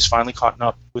technology is finally caught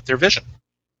up with their vision.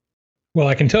 Well,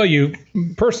 I can tell you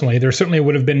personally, there certainly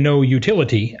would have been no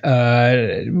utility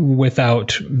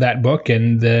without that book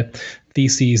and the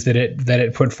theses that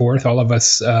it put forth. All of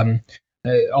us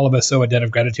owe a debt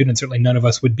of gratitude, and certainly none of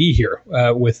us would be here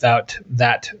without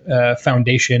that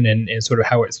foundation and sort of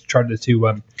how it's started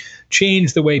to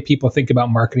change the way people think about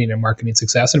marketing and marketing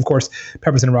success. And of course,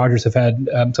 Peppers and Rogers have had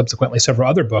subsequently several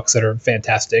other books that are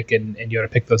fantastic, and you ought to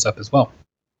pick those up as well.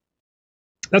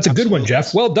 That's a good one,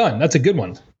 Jeff. Well done. That's a good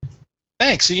one.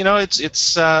 Thanks. You know,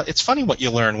 it's funny what you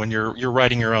learn when you're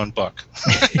writing your own book.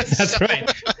 That's right.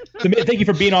 So, thank you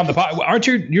for being on the pod. Aren't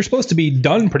you're supposed to be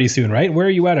done pretty soon, right? Where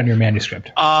are you at on your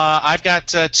manuscript? I've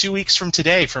got 2 weeks from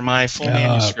today for my full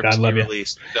manuscript to be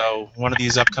released. So one of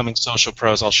these upcoming Social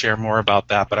Pros, I'll share more about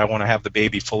that, but I want to have the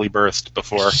baby fully birthed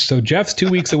before. So Jeff's 2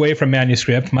 weeks away from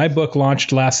manuscript. My book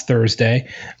launched last Thursday.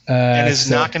 And is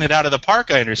knocking it out of the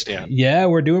park, I understand. Yeah,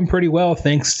 we're doing pretty well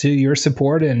thanks to your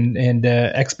support and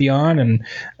Expion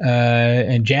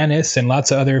and Janice and lots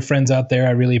of other friends out there.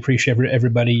 I really appreciate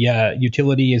everybody.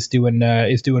 Utility is doing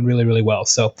really, really well.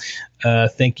 So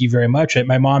thank you very much.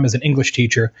 My mom is an English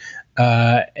teacher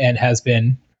and has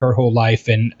been her whole life.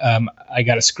 And I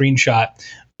got a screenshot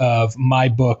of my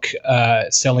book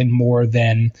selling more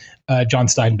than John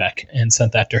Steinbeck, and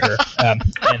sent that to her. Oh,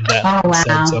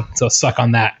 wow. Said, so suck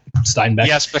on that, Steinbeck.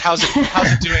 Yes, but how's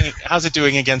it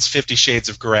doing against 50 Shades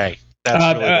of Grey?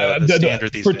 That's really the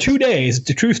standard these for days. 2 days,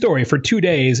 the true story, for 2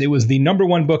 days, it was the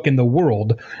 #1 book in the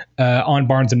world on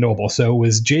Barnes & Noble. So it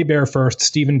was Jay Baer first,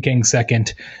 Stephen King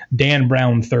second, Dan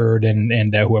Brown third,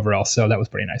 and whoever else. So that was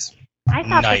pretty nice. I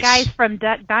thought Nice. the guys from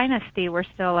Duck Dynasty were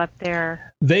still up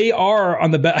there. They are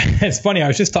on the It's funny. I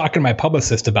was just talking to my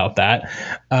publicist about that,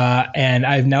 and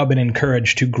I've now been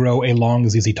encouraged to grow a long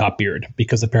ZZ Top beard,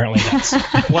 because apparently that's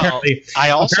Well,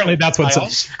 apparently that's what's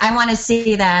up. I want to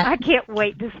see that. I can't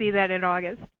wait to see that in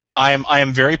August. I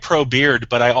am very pro beard,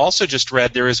 but I also just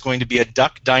read there is going to be a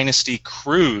Duck Dynasty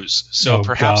cruise. So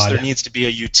perhaps God. there needs to be a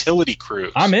utility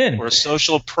cruise. I'm in. Or a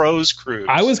social pros cruise.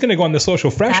 I was going to go on the Social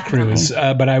Fresh Definitely. cruise,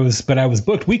 but I was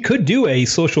booked. We could do a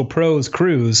Social Pros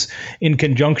cruise in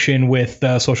conjunction with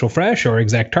Social Fresh or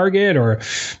Exact Target or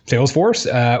Salesforce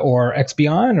or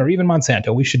XBeyond or even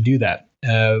Monsanto. We should do that.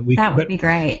 That would be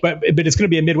great. But it's going to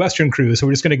be a Midwestern cruise, so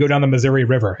we're just going to go down the Missouri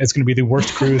River. It's going to be the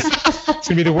worst cruise. It's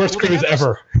going to be the worst cruise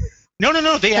ever. No.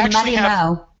 They The actually Muddy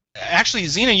have. Mo. Actually,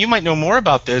 Zena, you might know more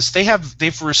about this.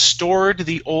 They've restored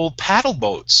the old paddle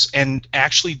boats and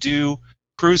actually do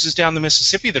cruises down the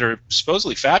Mississippi that are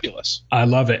supposedly fabulous. I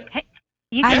love it.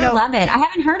 You I can go. love it. I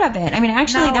haven't heard of it. I mean,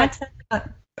 actually, No, that's a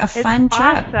It's fun trip.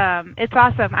 awesome. It's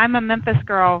awesome. I'm a Memphis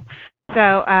girl,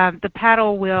 so the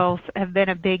paddle wheels have been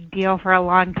a big deal for a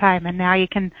long time, and now you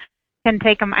can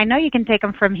take them. I know you can take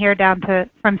them from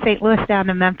St. Louis down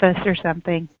to Memphis or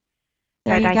something.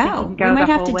 There But you I think go. you We can might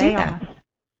the have whole to do way that. almost.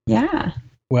 Yeah.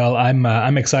 Well,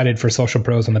 I'm excited for Social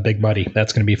Pros on the Big Buddy.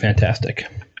 That's going to be fantastic.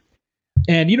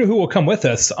 And you know who will come with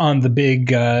us on the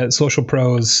big Social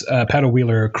Pros paddle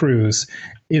wheeler cruise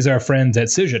is our friends at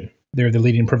Cision. They're the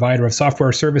leading provider of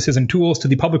software services and tools to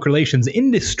the public relations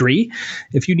industry.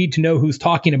 If you need to know who's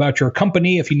talking about your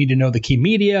company, if you need to know the key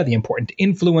media, the important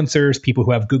influencers, people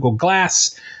who have Google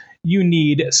Glass, you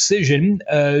need Cision.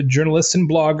 Journalists and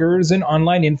bloggers and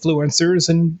online influencers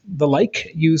and the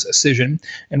like use Cision,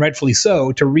 and rightfully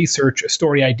so, to research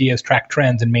story ideas, track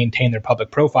trends, and maintain their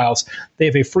public profiles. They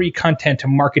have a free content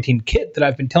marketing kit that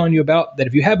I've been telling you about that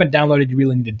if you haven't downloaded, you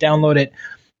really need to download it.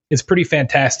 It's pretty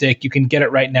fantastic. You can get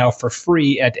it right now for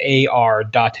free at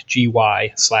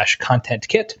ar.gy/content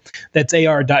kit. That's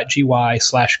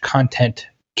ar.gy/content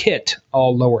kit,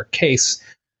 all lowercase.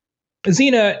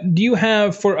 Zena, do you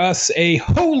have for us a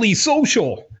holy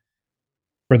social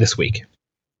for this week?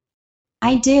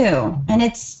 I do. And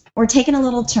we're taking a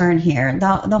little turn here.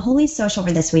 The Holy Social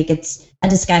for this week, it's a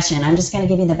discussion. I'm just going to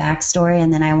give you the backstory,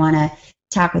 and then I want to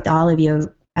talk with all of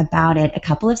you about it. A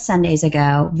couple of Sundays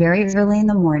ago, very early in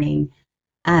the morning,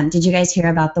 did you guys hear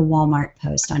about the Walmart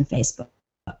post on Facebook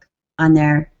on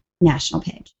their national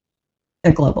page,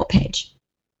 their global page?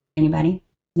 Anybody?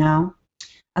 No?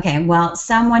 Okay, well,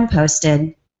 someone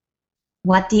posted,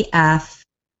 what the F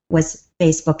was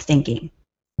Facebook thinking?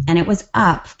 And it was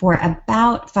up for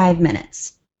about 5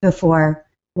 minutes before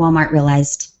Walmart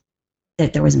realized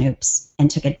that there was an oops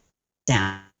and took it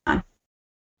down.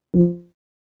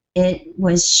 It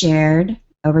was shared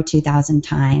over 2,000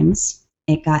 times.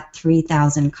 It got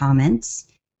 3,000 comments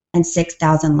and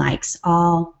 6,000 likes,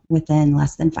 all within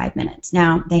less than 5 minutes.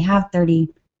 Now, they have 30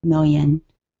 million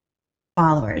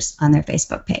followers on their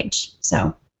Facebook page,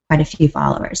 so quite a few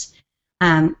followers.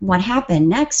 What happened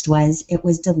next was it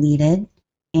was deleted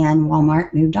and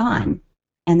Walmart moved on,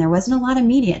 and there wasn't a lot of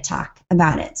media talk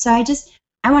about it. So I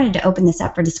wanted to open this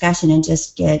up for discussion and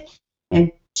just get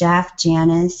Jeff,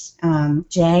 Janice,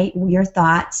 Jay, your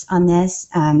thoughts on this.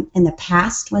 In the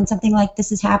past, when something like this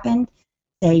has happened,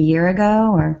 say a year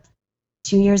ago or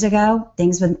 2 years ago,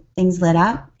 things lit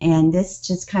up, and this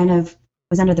just kind of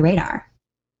was under the radar.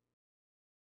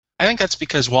 I think that's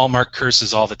because Walmart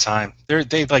curses all the time.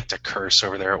 They like to curse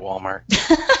over there at Walmart.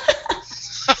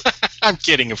 I'm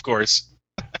kidding, of course.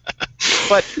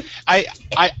 But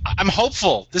I'm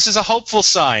hopeful. This is a hopeful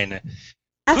sign.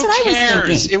 That's Who what I cares?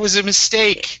 was thinking. It was a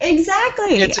mistake.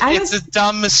 Exactly. It's a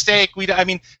dumb mistake.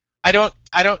 No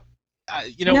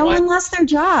one lost their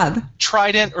job.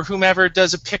 Trident or whomever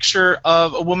does a picture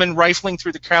of a woman rifling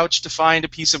through the couch to find a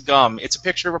piece of gum. It's a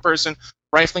picture of a person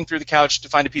rifling through the couch to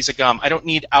find a piece of gum. I don't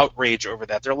need outrage over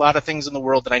that. There are a lot of things in the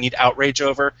world that I need outrage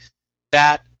over.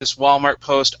 This Walmart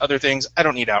post, other things, I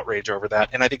don't need outrage over that.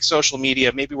 And I think social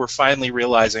media, maybe we're finally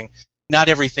realizing not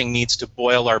everything needs to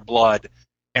boil our blood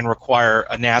and require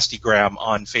a nasty gram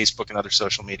on Facebook and other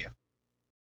social media.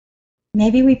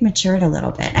 Maybe we've matured a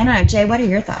little bit. I don't know, Jay, what are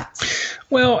your thoughts?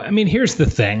 Well, I mean, here's the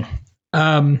thing.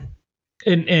 And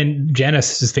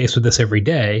Janice is faced with this every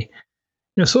day.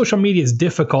 social media is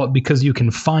difficult because you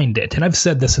can find it. And I've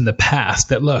said this in the past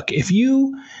that, look, if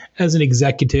you as an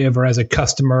executive or as a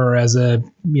customer or as a,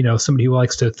 somebody who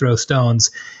likes to throw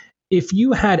stones, if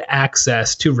you had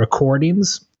access to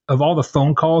recordings of all the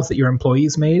phone calls that your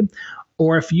employees made,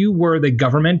 or if you were the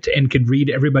government and could read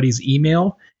everybody's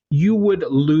email, you would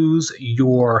lose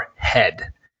your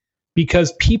head,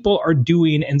 because people are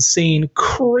doing and saying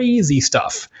crazy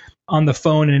stuff on the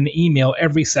phone and an email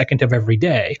every second of every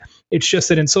day. It's just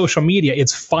that in social media,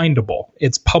 it's findable,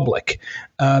 it's public.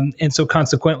 And so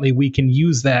consequently, we can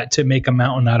use that to make a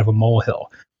mountain out of a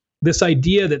molehill. This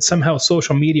idea that somehow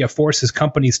social media forces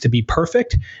companies to be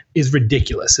perfect is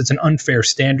ridiculous. It's an unfair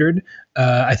standard.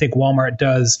 I think Walmart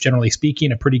does, generally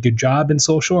speaking, a pretty good job in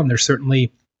social, and they're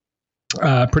certainly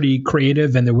pretty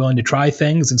creative, and they're willing to try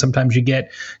things. And sometimes you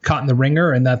get caught in the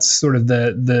ringer, and that's sort of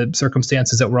the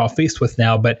circumstances that we're all faced with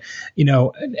now. But,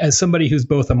 as somebody who's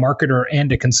both a marketer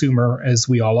and a consumer, as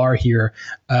we all are here,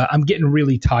 I'm getting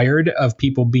really tired of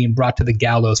people being brought to the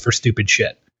gallows for stupid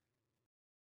shit.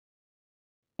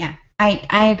 Yeah,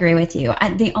 I agree with you.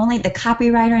 The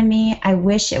copywriter in me, I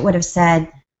wish it would have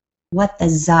said, what the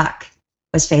zuck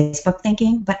was Facebook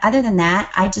thinking? But other than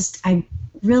that, I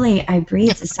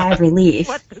breathed a sigh of relief.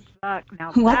 What the zuck?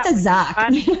 Now, what the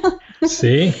zuck?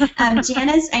 See?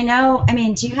 Janice,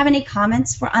 do you have any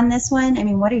comments on this one?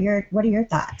 What are your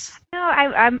thoughts? No,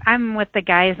 I'm with the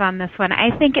guys on this one.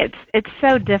 I think it's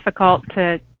so difficult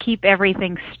to keep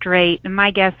everything straight. And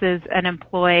my guess is an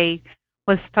employee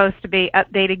was supposed to be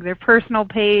updating their personal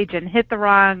page and hit the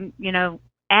wrong,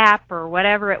 app or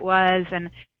whatever it was, and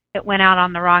it went out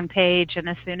on the wrong page. And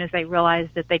as soon as they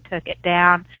realized it, they took it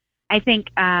down. I think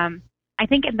in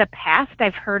the past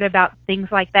I've heard about things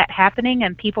like that happening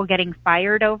and people getting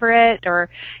fired over it, or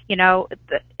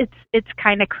it's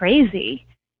kind of crazy.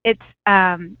 It's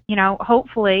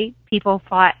hopefully people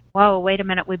thought, whoa, wait a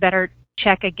minute, we better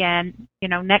check again.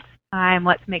 Next time,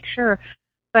 let's make sure.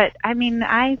 But I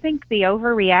think the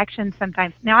overreaction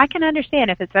sometimes. Now I can understand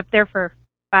if it's up there for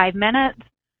 5 minutes,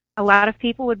 a lot of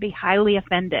people would be highly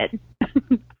offended,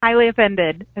 highly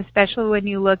offended, especially when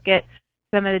you look at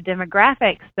some of the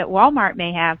demographics that Walmart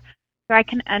may have. So I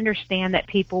can understand that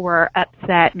people were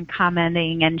upset and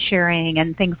commenting and sharing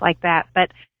and things like that.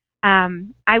 But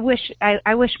I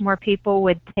wish more people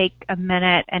would take a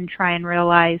minute and try and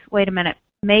realize, wait a minute,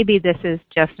 maybe this is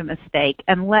just a mistake,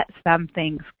 and let some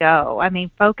things go.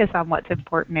 Focus on what's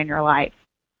important in your life.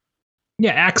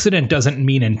 Yeah, accident doesn't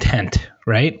mean intent,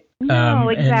 right? No,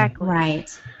 exactly.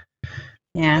 Right.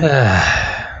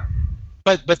 Yeah.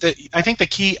 But I think the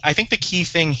key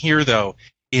thing here, though,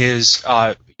 is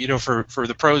for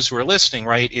the pros who are listening,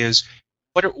 right, is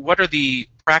what are the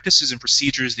practices and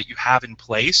procedures that you have in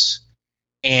place,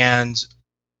 and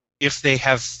if they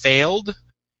have failed,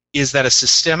 is that a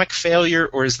systemic failure,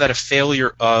 or is that a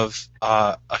failure of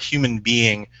a human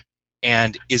being,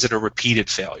 and is it a repeated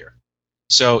failure?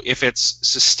 So if it's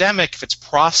systemic, if it's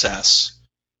process,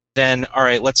 then all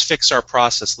right, let's fix our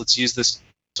process. Let's use this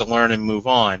to learn and move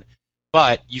on.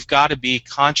 But you've got to be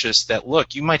conscious that,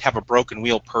 look, you might have a broken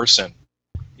wheel person,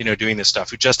 doing this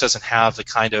stuff, who just doesn't have the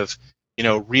kind of,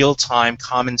 real-time,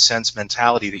 common sense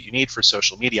mentality that you need for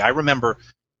social media. I remember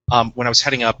when I was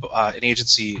heading up an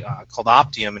agency called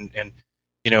Optium, and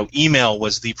email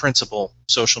was the principal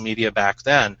social media back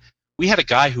then. We had a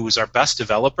guy who was our best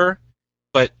developer,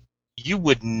 but you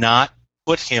would not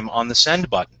put him on the send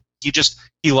button.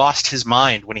 He lost his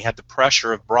mind when he had the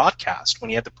pressure of broadcast, when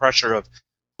he had the pressure of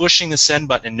pushing the send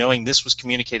button and knowing this was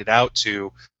communicated out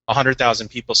to 100,000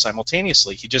 people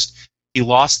simultaneously. He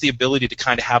lost the ability to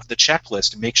kind of have the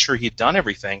checklist and make sure he had done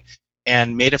everything,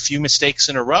 and made a few mistakes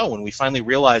in a row. And we finally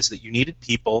realized that you needed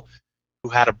people who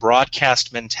had a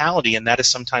broadcast mentality, and that is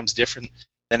sometimes different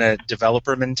than a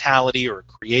developer mentality or a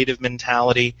creative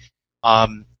mentality.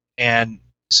 And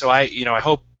so I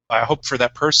hope for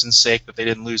that person's sake that they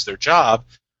didn't lose their job,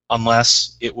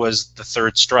 unless it was the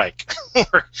third strike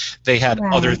or they had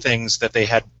other things that they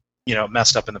had,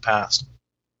 messed up in the past.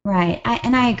 Right.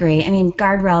 I agree.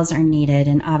 Guardrails are needed,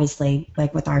 and obviously,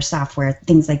 like with our software,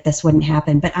 things like this wouldn't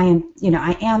happen. But I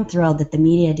am thrilled that the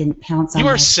media didn't pounce on it. You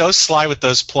are so sly with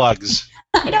those plugs.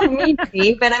 I don't mean to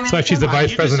be, but that's why she's the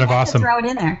vice president of Awesome. Throw it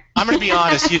in there. I'm going to be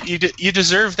honest. You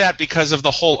deserve that because of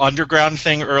the whole underground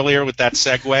thing earlier with that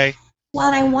segue.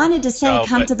 Well, I wanted to say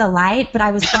come to the light, but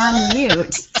I was on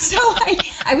mute. So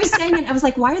I was saying it. I was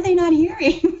like, why are they not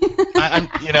hearing?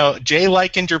 Jay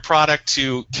likened your product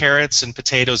to carrots and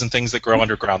potatoes and things that grow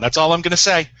underground. That's all I'm going to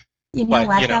say.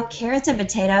 Though? Carrots and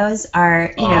potatoes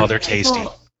are, they're tasty.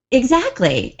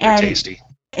 Exactly. They're tasty.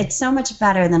 It's so much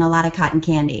better than a lot of cotton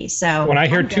candy. So when I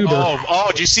hear tuber,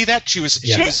 did you see that? She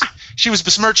was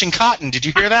besmirching cotton. Did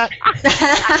you hear that?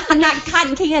 Not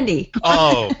cotton candy.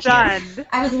 Oh, Done.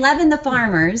 I was loving the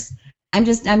farmers. I'm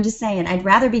just saying, I'd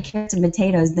rather be carrots and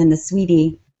potatoes than the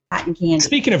sweetie cotton candy.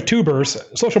 Speaking of tubers,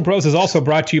 Social Pros is also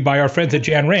brought to you by our friends at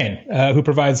Jan Rain, who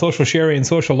provide social sharing,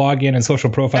 social login, and social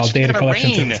profile data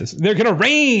collection services. They're going to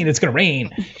rain. It's going to rain.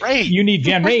 Right. You need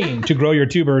Jan Rain to grow your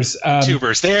tubers.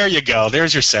 Tubers. There you go.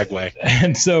 There's your segue.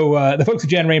 And so the folks at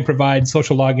Jan Rain provide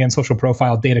social login, social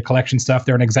profile data collection stuff.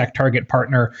 They're an Exact Target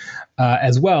partner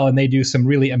as well, and they do some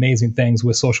really amazing things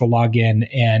with social login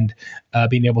and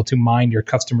being able to mine your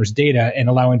customers' data and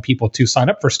allowing people to sign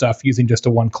up for stuff using just a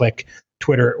one-click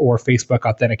Twitter or Facebook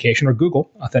authentication or Google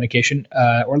authentication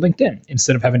or LinkedIn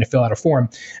instead of having to fill out a form.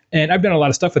 And I've done a lot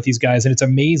of stuff with these guys, and it's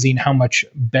amazing how much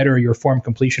better your form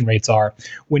completion rates are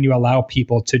when you allow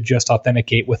people to just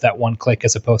authenticate with that one click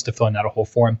as opposed to filling out a whole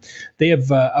form. They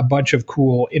have a bunch of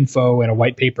cool info and a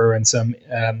white paper and some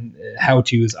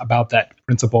how-tos about that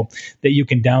principle that you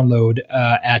can download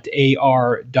at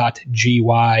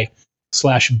ar.gy/better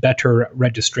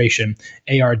registration,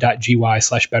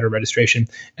 ar.gy/better registration.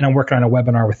 And I'm working on a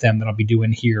webinar with them that I'll be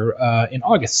doing here in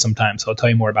August sometime. So I'll tell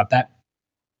you more about that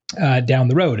down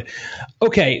the road.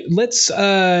 Okay, let's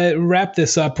wrap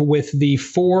this up with the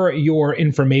For Your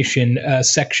Information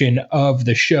section of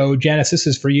the show. Janice, this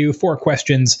is for you. 4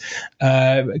 questions,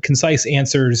 concise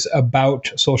answers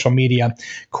about social media.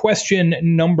 Question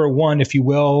number 1, if you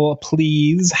will,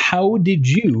 please. How did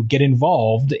you get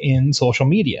involved in social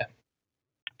media?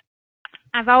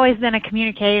 I've always been a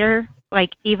communicator, like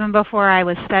even before I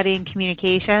was studying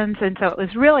communications, and so it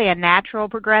was really a natural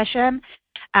progression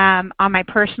on my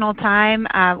personal time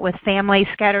with family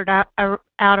scattered out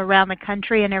around the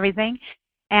country and everything.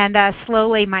 And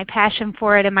slowly my passion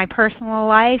for it in my personal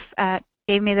life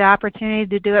gave me the opportunity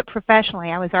to do it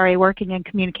professionally. I was already working in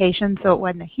communications, so it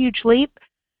wasn't a huge leap,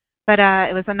 but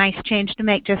it was a nice change to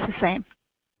make just the same.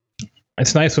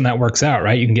 It's nice when that works out,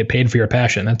 right? You can get paid for your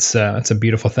passion. That's a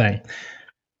beautiful thing.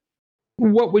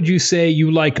 What would you say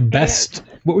you like best?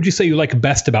 What would you say you like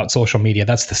best about social media?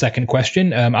 That's the second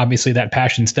question. Obviously, that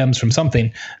passion stems from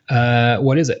something.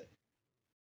 What is it?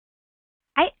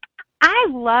 I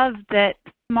love that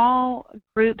small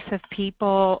groups of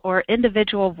people or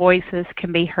individual voices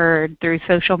can be heard through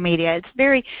social media. It's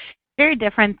very, very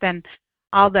different than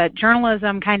all the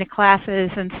journalism kind of classes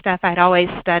and stuff I'd always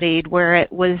studied, where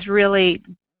it was really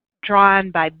drawn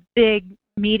by big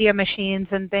media machines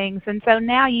and things. And so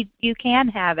now you can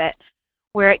have it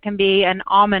where it can be an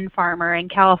almond farmer in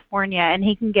California and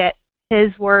he can get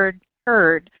his word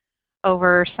heard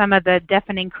over some of the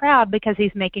deafening crowd because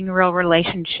he's making real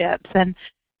relationships. And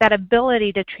that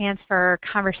ability to transfer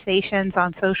conversations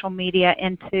on social media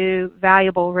into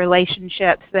valuable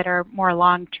relationships that are more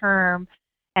long-term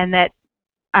and that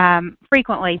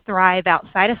frequently thrive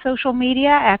outside of social media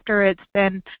after it's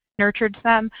been nurtured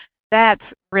some, that's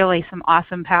really some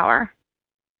awesome power.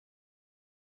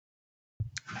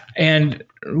 And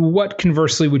what,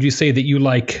 conversely, would you say that you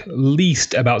like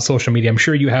least about social media? I'm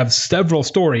sure you have several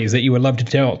stories that you would love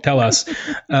to tell us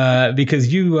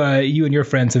because you and your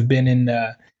friends have been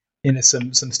in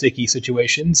some sticky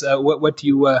situations. What do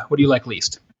you like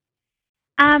least?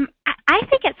 I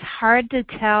think it's hard to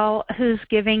tell who's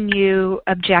giving you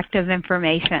objective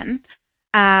information.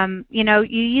 You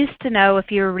used to know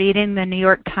if you were reading the New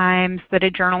York Times that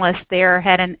a journalist there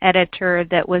had an editor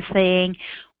that was saying,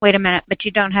 wait a minute, but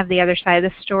you don't have the other side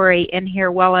of the story in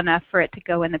here well enough for it to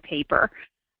go in the paper.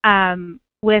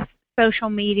 With social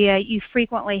media, you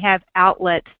frequently have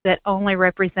outlets that only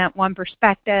represent one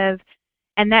perspective,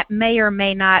 and that may or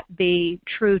may not be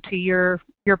true to your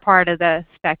part of the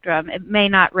spectrum. It may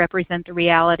not represent the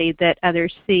reality that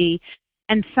others see.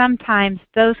 And sometimes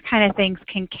those kind of things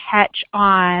can catch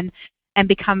on and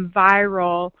become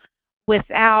viral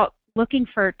without looking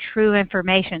for true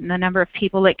information. The number of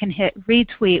people that can hit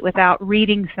retweet without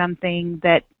reading something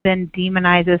that then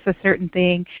demonizes a certain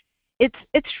thing, it's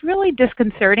really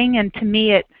disconcerting. And to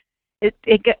me, it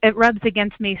rubs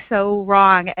against me so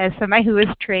wrong as somebody who is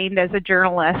trained as a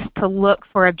journalist to look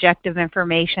for objective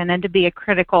information and to be a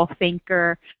critical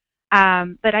thinker.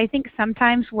 But I think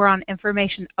sometimes we're on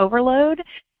information overload,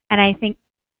 and I think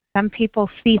some people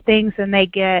see things and they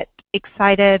get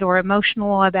excited or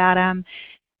emotional about them,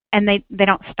 and they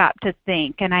don't stop to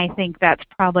think. And I think that's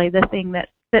probably the thing that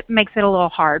makes it a little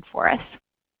hard for us.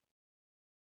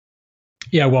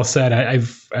 Yeah, well said.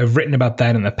 I've written about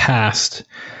that in the past,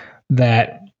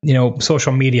 that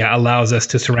social media allows us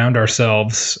to surround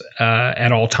ourselves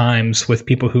at all times with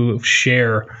people who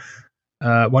share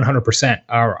 100%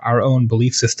 our own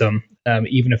belief system,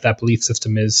 even if that belief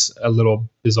system is a little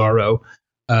bizarro.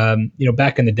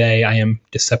 Back in the day, I am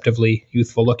deceptively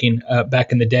youthful looking.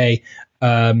 Back in the day,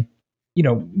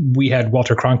 we had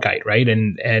Walter Cronkite, right?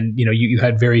 And you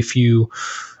had very few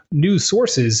news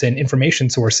sources and information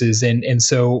sources. And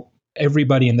so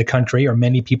everybody in the country, or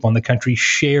many people in the country,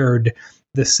 shared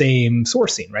the same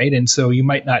sourcing, right? And so you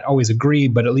might not always agree,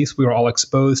 but at least we were all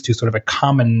exposed to sort of a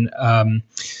common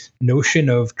notion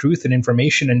of truth and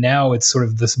information. And now it's sort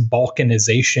of this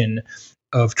balkanization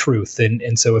of truth.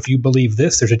 And so if you believe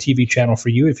this, there's a TV channel for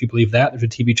you. If you believe that, there's a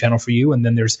TV channel for you. And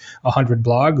then there's 100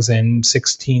 blogs and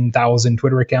 16,000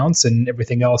 Twitter accounts and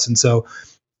everything else. And so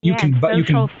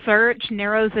social search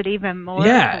narrows it even more.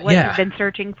 What you've been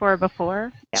searching for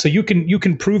before. Yeah. So you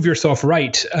can prove yourself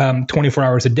right 24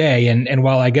 hours a day. And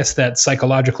while I guess that's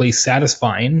psychologically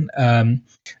satisfying,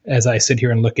 as I sit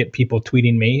here and look at people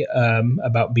tweeting me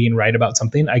about being right about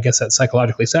something, I guess that's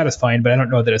psychologically satisfying, but I don't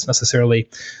know that it's necessarily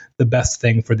the best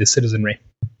thing for the citizenry.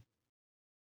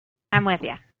 I'm with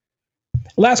you.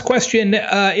 Last question.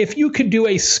 If you could do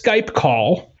a Skype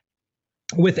call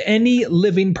with any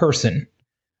living person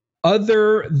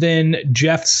other than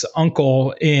Jeff's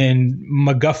uncle in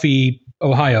McGuffey,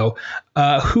 Ohio,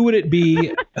 who would it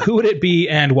be? Who would it be,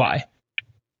 and why?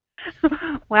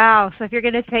 Wow! So if you're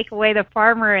going to take away the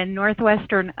farmer in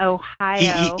northwestern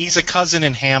Ohio, he's a cousin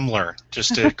in Hamler.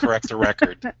 Just to correct the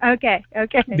record. Okay.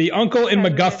 The uncle in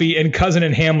McGuffey and cousin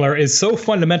in Hamler is so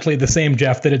fundamentally the same,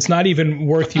 Jeff, that it's not even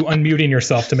worth you unmuting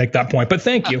yourself to make that point. But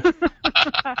thank you.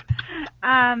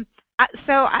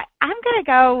 So I'm going to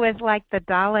go with like the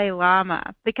Dalai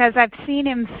Lama, because I've seen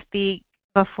him speak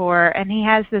before, and he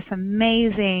has this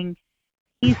amazing,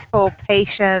 peaceful,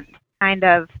 patient kind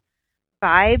of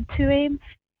vibe to him.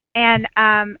 And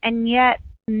yet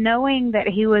knowing that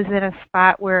he was in a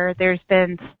spot where there's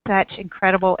been such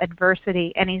incredible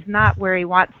adversity and he's not where he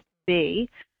wants to be,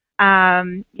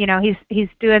 he's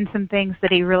doing some things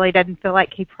that he really doesn't feel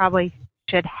like he probably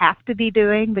should have to be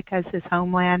doing because his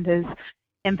homeland is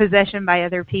in possession by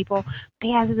other people. But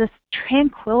he has this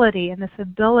tranquility and this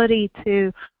ability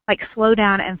to like slow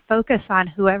down and focus on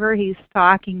whoever he's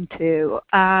talking to.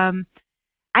 I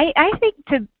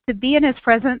think to be in his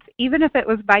presence, even if it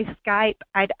was by Skype,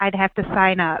 I'd have to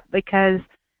sign up, because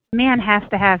man has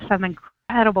to have some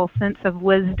incredible sense of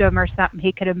wisdom or something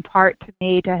he could impart to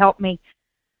me to help me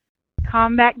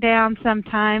calm back down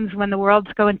sometimes when the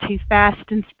world's going too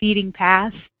fast and speeding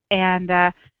past, and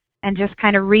just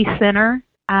kind of recenter.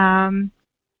 And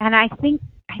I think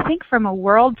from a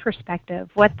world perspective,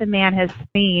 what the man has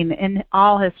seen in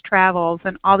all his travels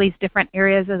and all these different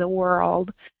areas of the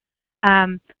world,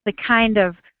 the kind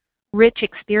of rich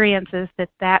experiences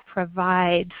that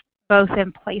provides, both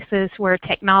in places where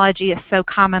technology is so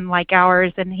common like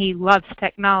ours, and he loves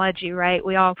technology, right?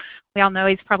 We all know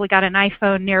he's probably got an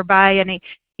iPhone nearby, and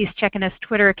he's checking his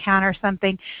Twitter account or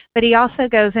something. But he also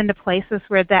goes into places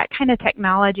where that kind of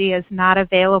technology is not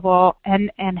available,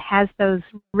 and has those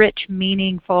rich,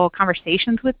 meaningful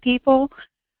conversations with people.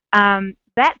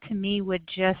 That to me would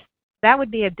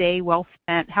be a day well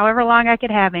spent. However long I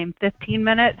could have him, 15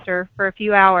 minutes or for a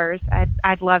few hours,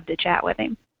 I'd love to chat with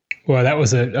him. Well, that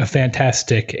was a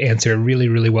fantastic answer. Really,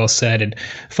 really well said. And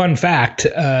fun fact,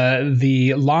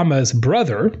 the Lama's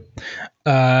brother,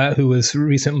 who was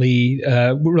relatively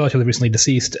recently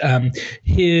deceased,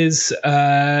 his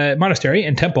monastery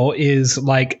and temple is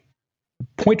like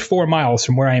 0.4 miles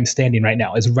from where I am standing right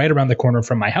now, is right around the corner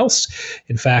from my house.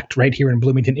 In fact, right here in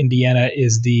Bloomington, Indiana,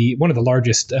 is one of the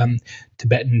largest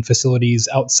Tibetan facilities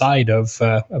outside of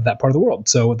that part of the world.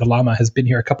 So the Lama has been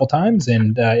here a couple times,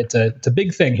 and it's a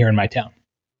big thing here in my town.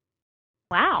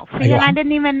 Wow! See, and I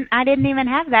didn't even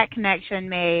have that connection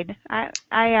made.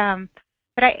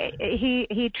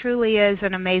 He truly is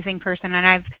an amazing person, and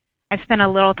I've spent a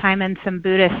little time in some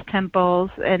Buddhist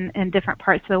temples in different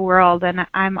parts of the world, and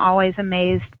I'm always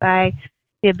amazed by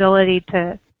the ability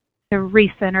to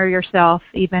recenter yourself,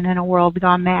 even in a world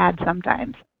gone mad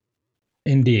sometimes.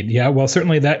 Indeed. Yeah. Well,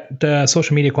 certainly that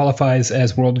social media qualifies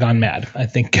as world gone mad. I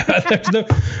think there's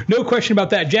no question about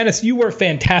that. Janice, you were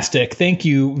fantastic. Thank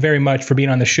you very much for being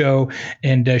on the show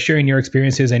and sharing your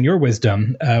experiences and your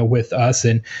wisdom with us,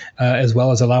 and as well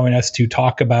as allowing us to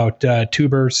talk about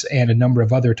tubers and a number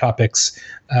of other topics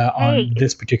on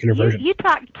this particular version. You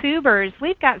talked tubers.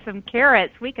 We've got some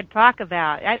carrots we could talk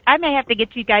about. I may have to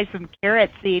get you guys some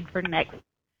carrot seed for next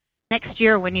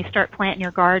year when you start planting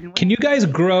your garden. Can you guys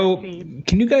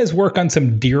work on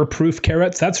some deer-proof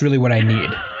carrots? That's really what I need.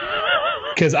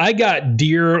 because I got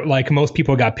deer like most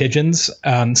people got pigeons.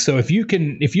 So if you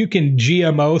can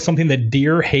GMO something that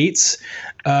deer hates,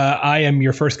 I am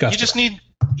your first customer.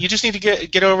 You just need to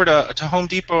get over to Home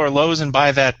Depot or Lowe's and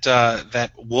buy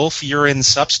that wolf urine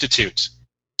substitute.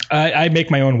 I make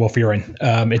my own wolf urine.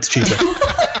 It's cheaper.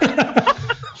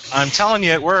 I'm telling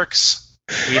you, it works.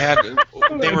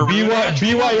 They were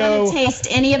BYO. Taste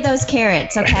any of those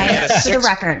carrots, okay? For the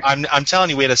record. I'm telling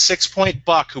you, we had a 6-point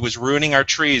buck who was ruining our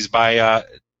trees by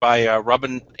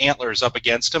rubbing antlers up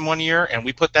against him one year, and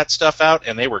we put that stuff out,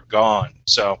 and they were gone.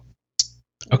 So.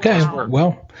 Okay.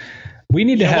 Well, we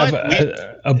need to have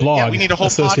a blog. Yeah, we need a whole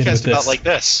podcast about like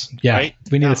this. Yeah, right?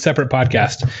 We need a separate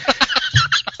podcast.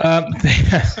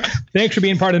 Thanks for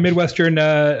being part of the Midwestern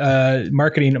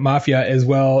marketing mafia as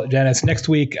well, Janice. Next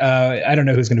week, I don't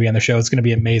know who's going to be on the show. It's going to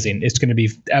be amazing. It's going to be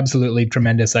absolutely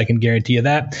tremendous. I can guarantee you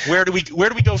that. Where do we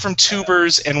go from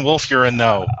tubers and wolf urine,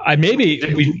 though?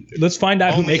 Let's find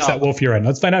out who makes that wolf urine.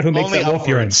 Let's find out who makes that wolf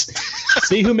urine.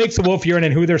 See who makes the wolf urine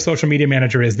and who their social media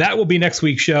manager is. That will be next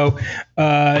week's show.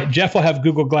 Jeff will have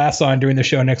Google Glass on during the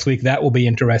show next week. That will be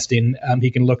interesting.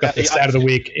 He can look up the stat of the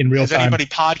week in real time. Has anybody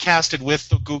podcasted with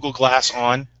the Google Glass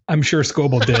on? I'm sure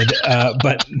Scoble did,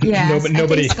 but yes,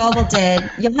 nobody. I think Scoble did.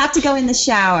 You'll have to go in the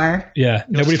shower. Yeah,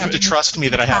 nobody have to trust me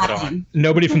that I have it on.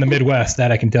 Nobody from the Midwest,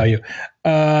 that I can tell you.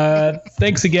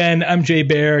 Thanks again. I'm Jay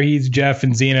Baer. He's Jeff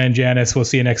and Zena and Janice. We'll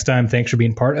see you next time. Thanks for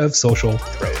being part of Social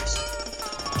Pros.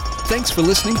 Thanks for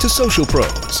listening to Social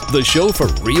Pros, the show for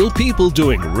real people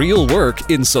doing real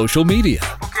work in social media.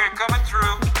 Okay, coming through.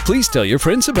 Please tell your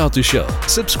friends about the show,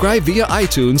 subscribe via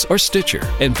iTunes or Stitcher,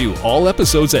 and view all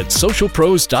episodes at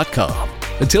socialpros.com.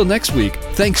 Until next week,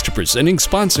 thanks to presenting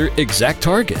sponsor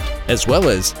ExactTarget, as well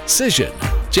as Cision,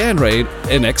 Janraid,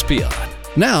 and Expion.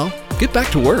 Now, get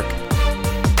back to work.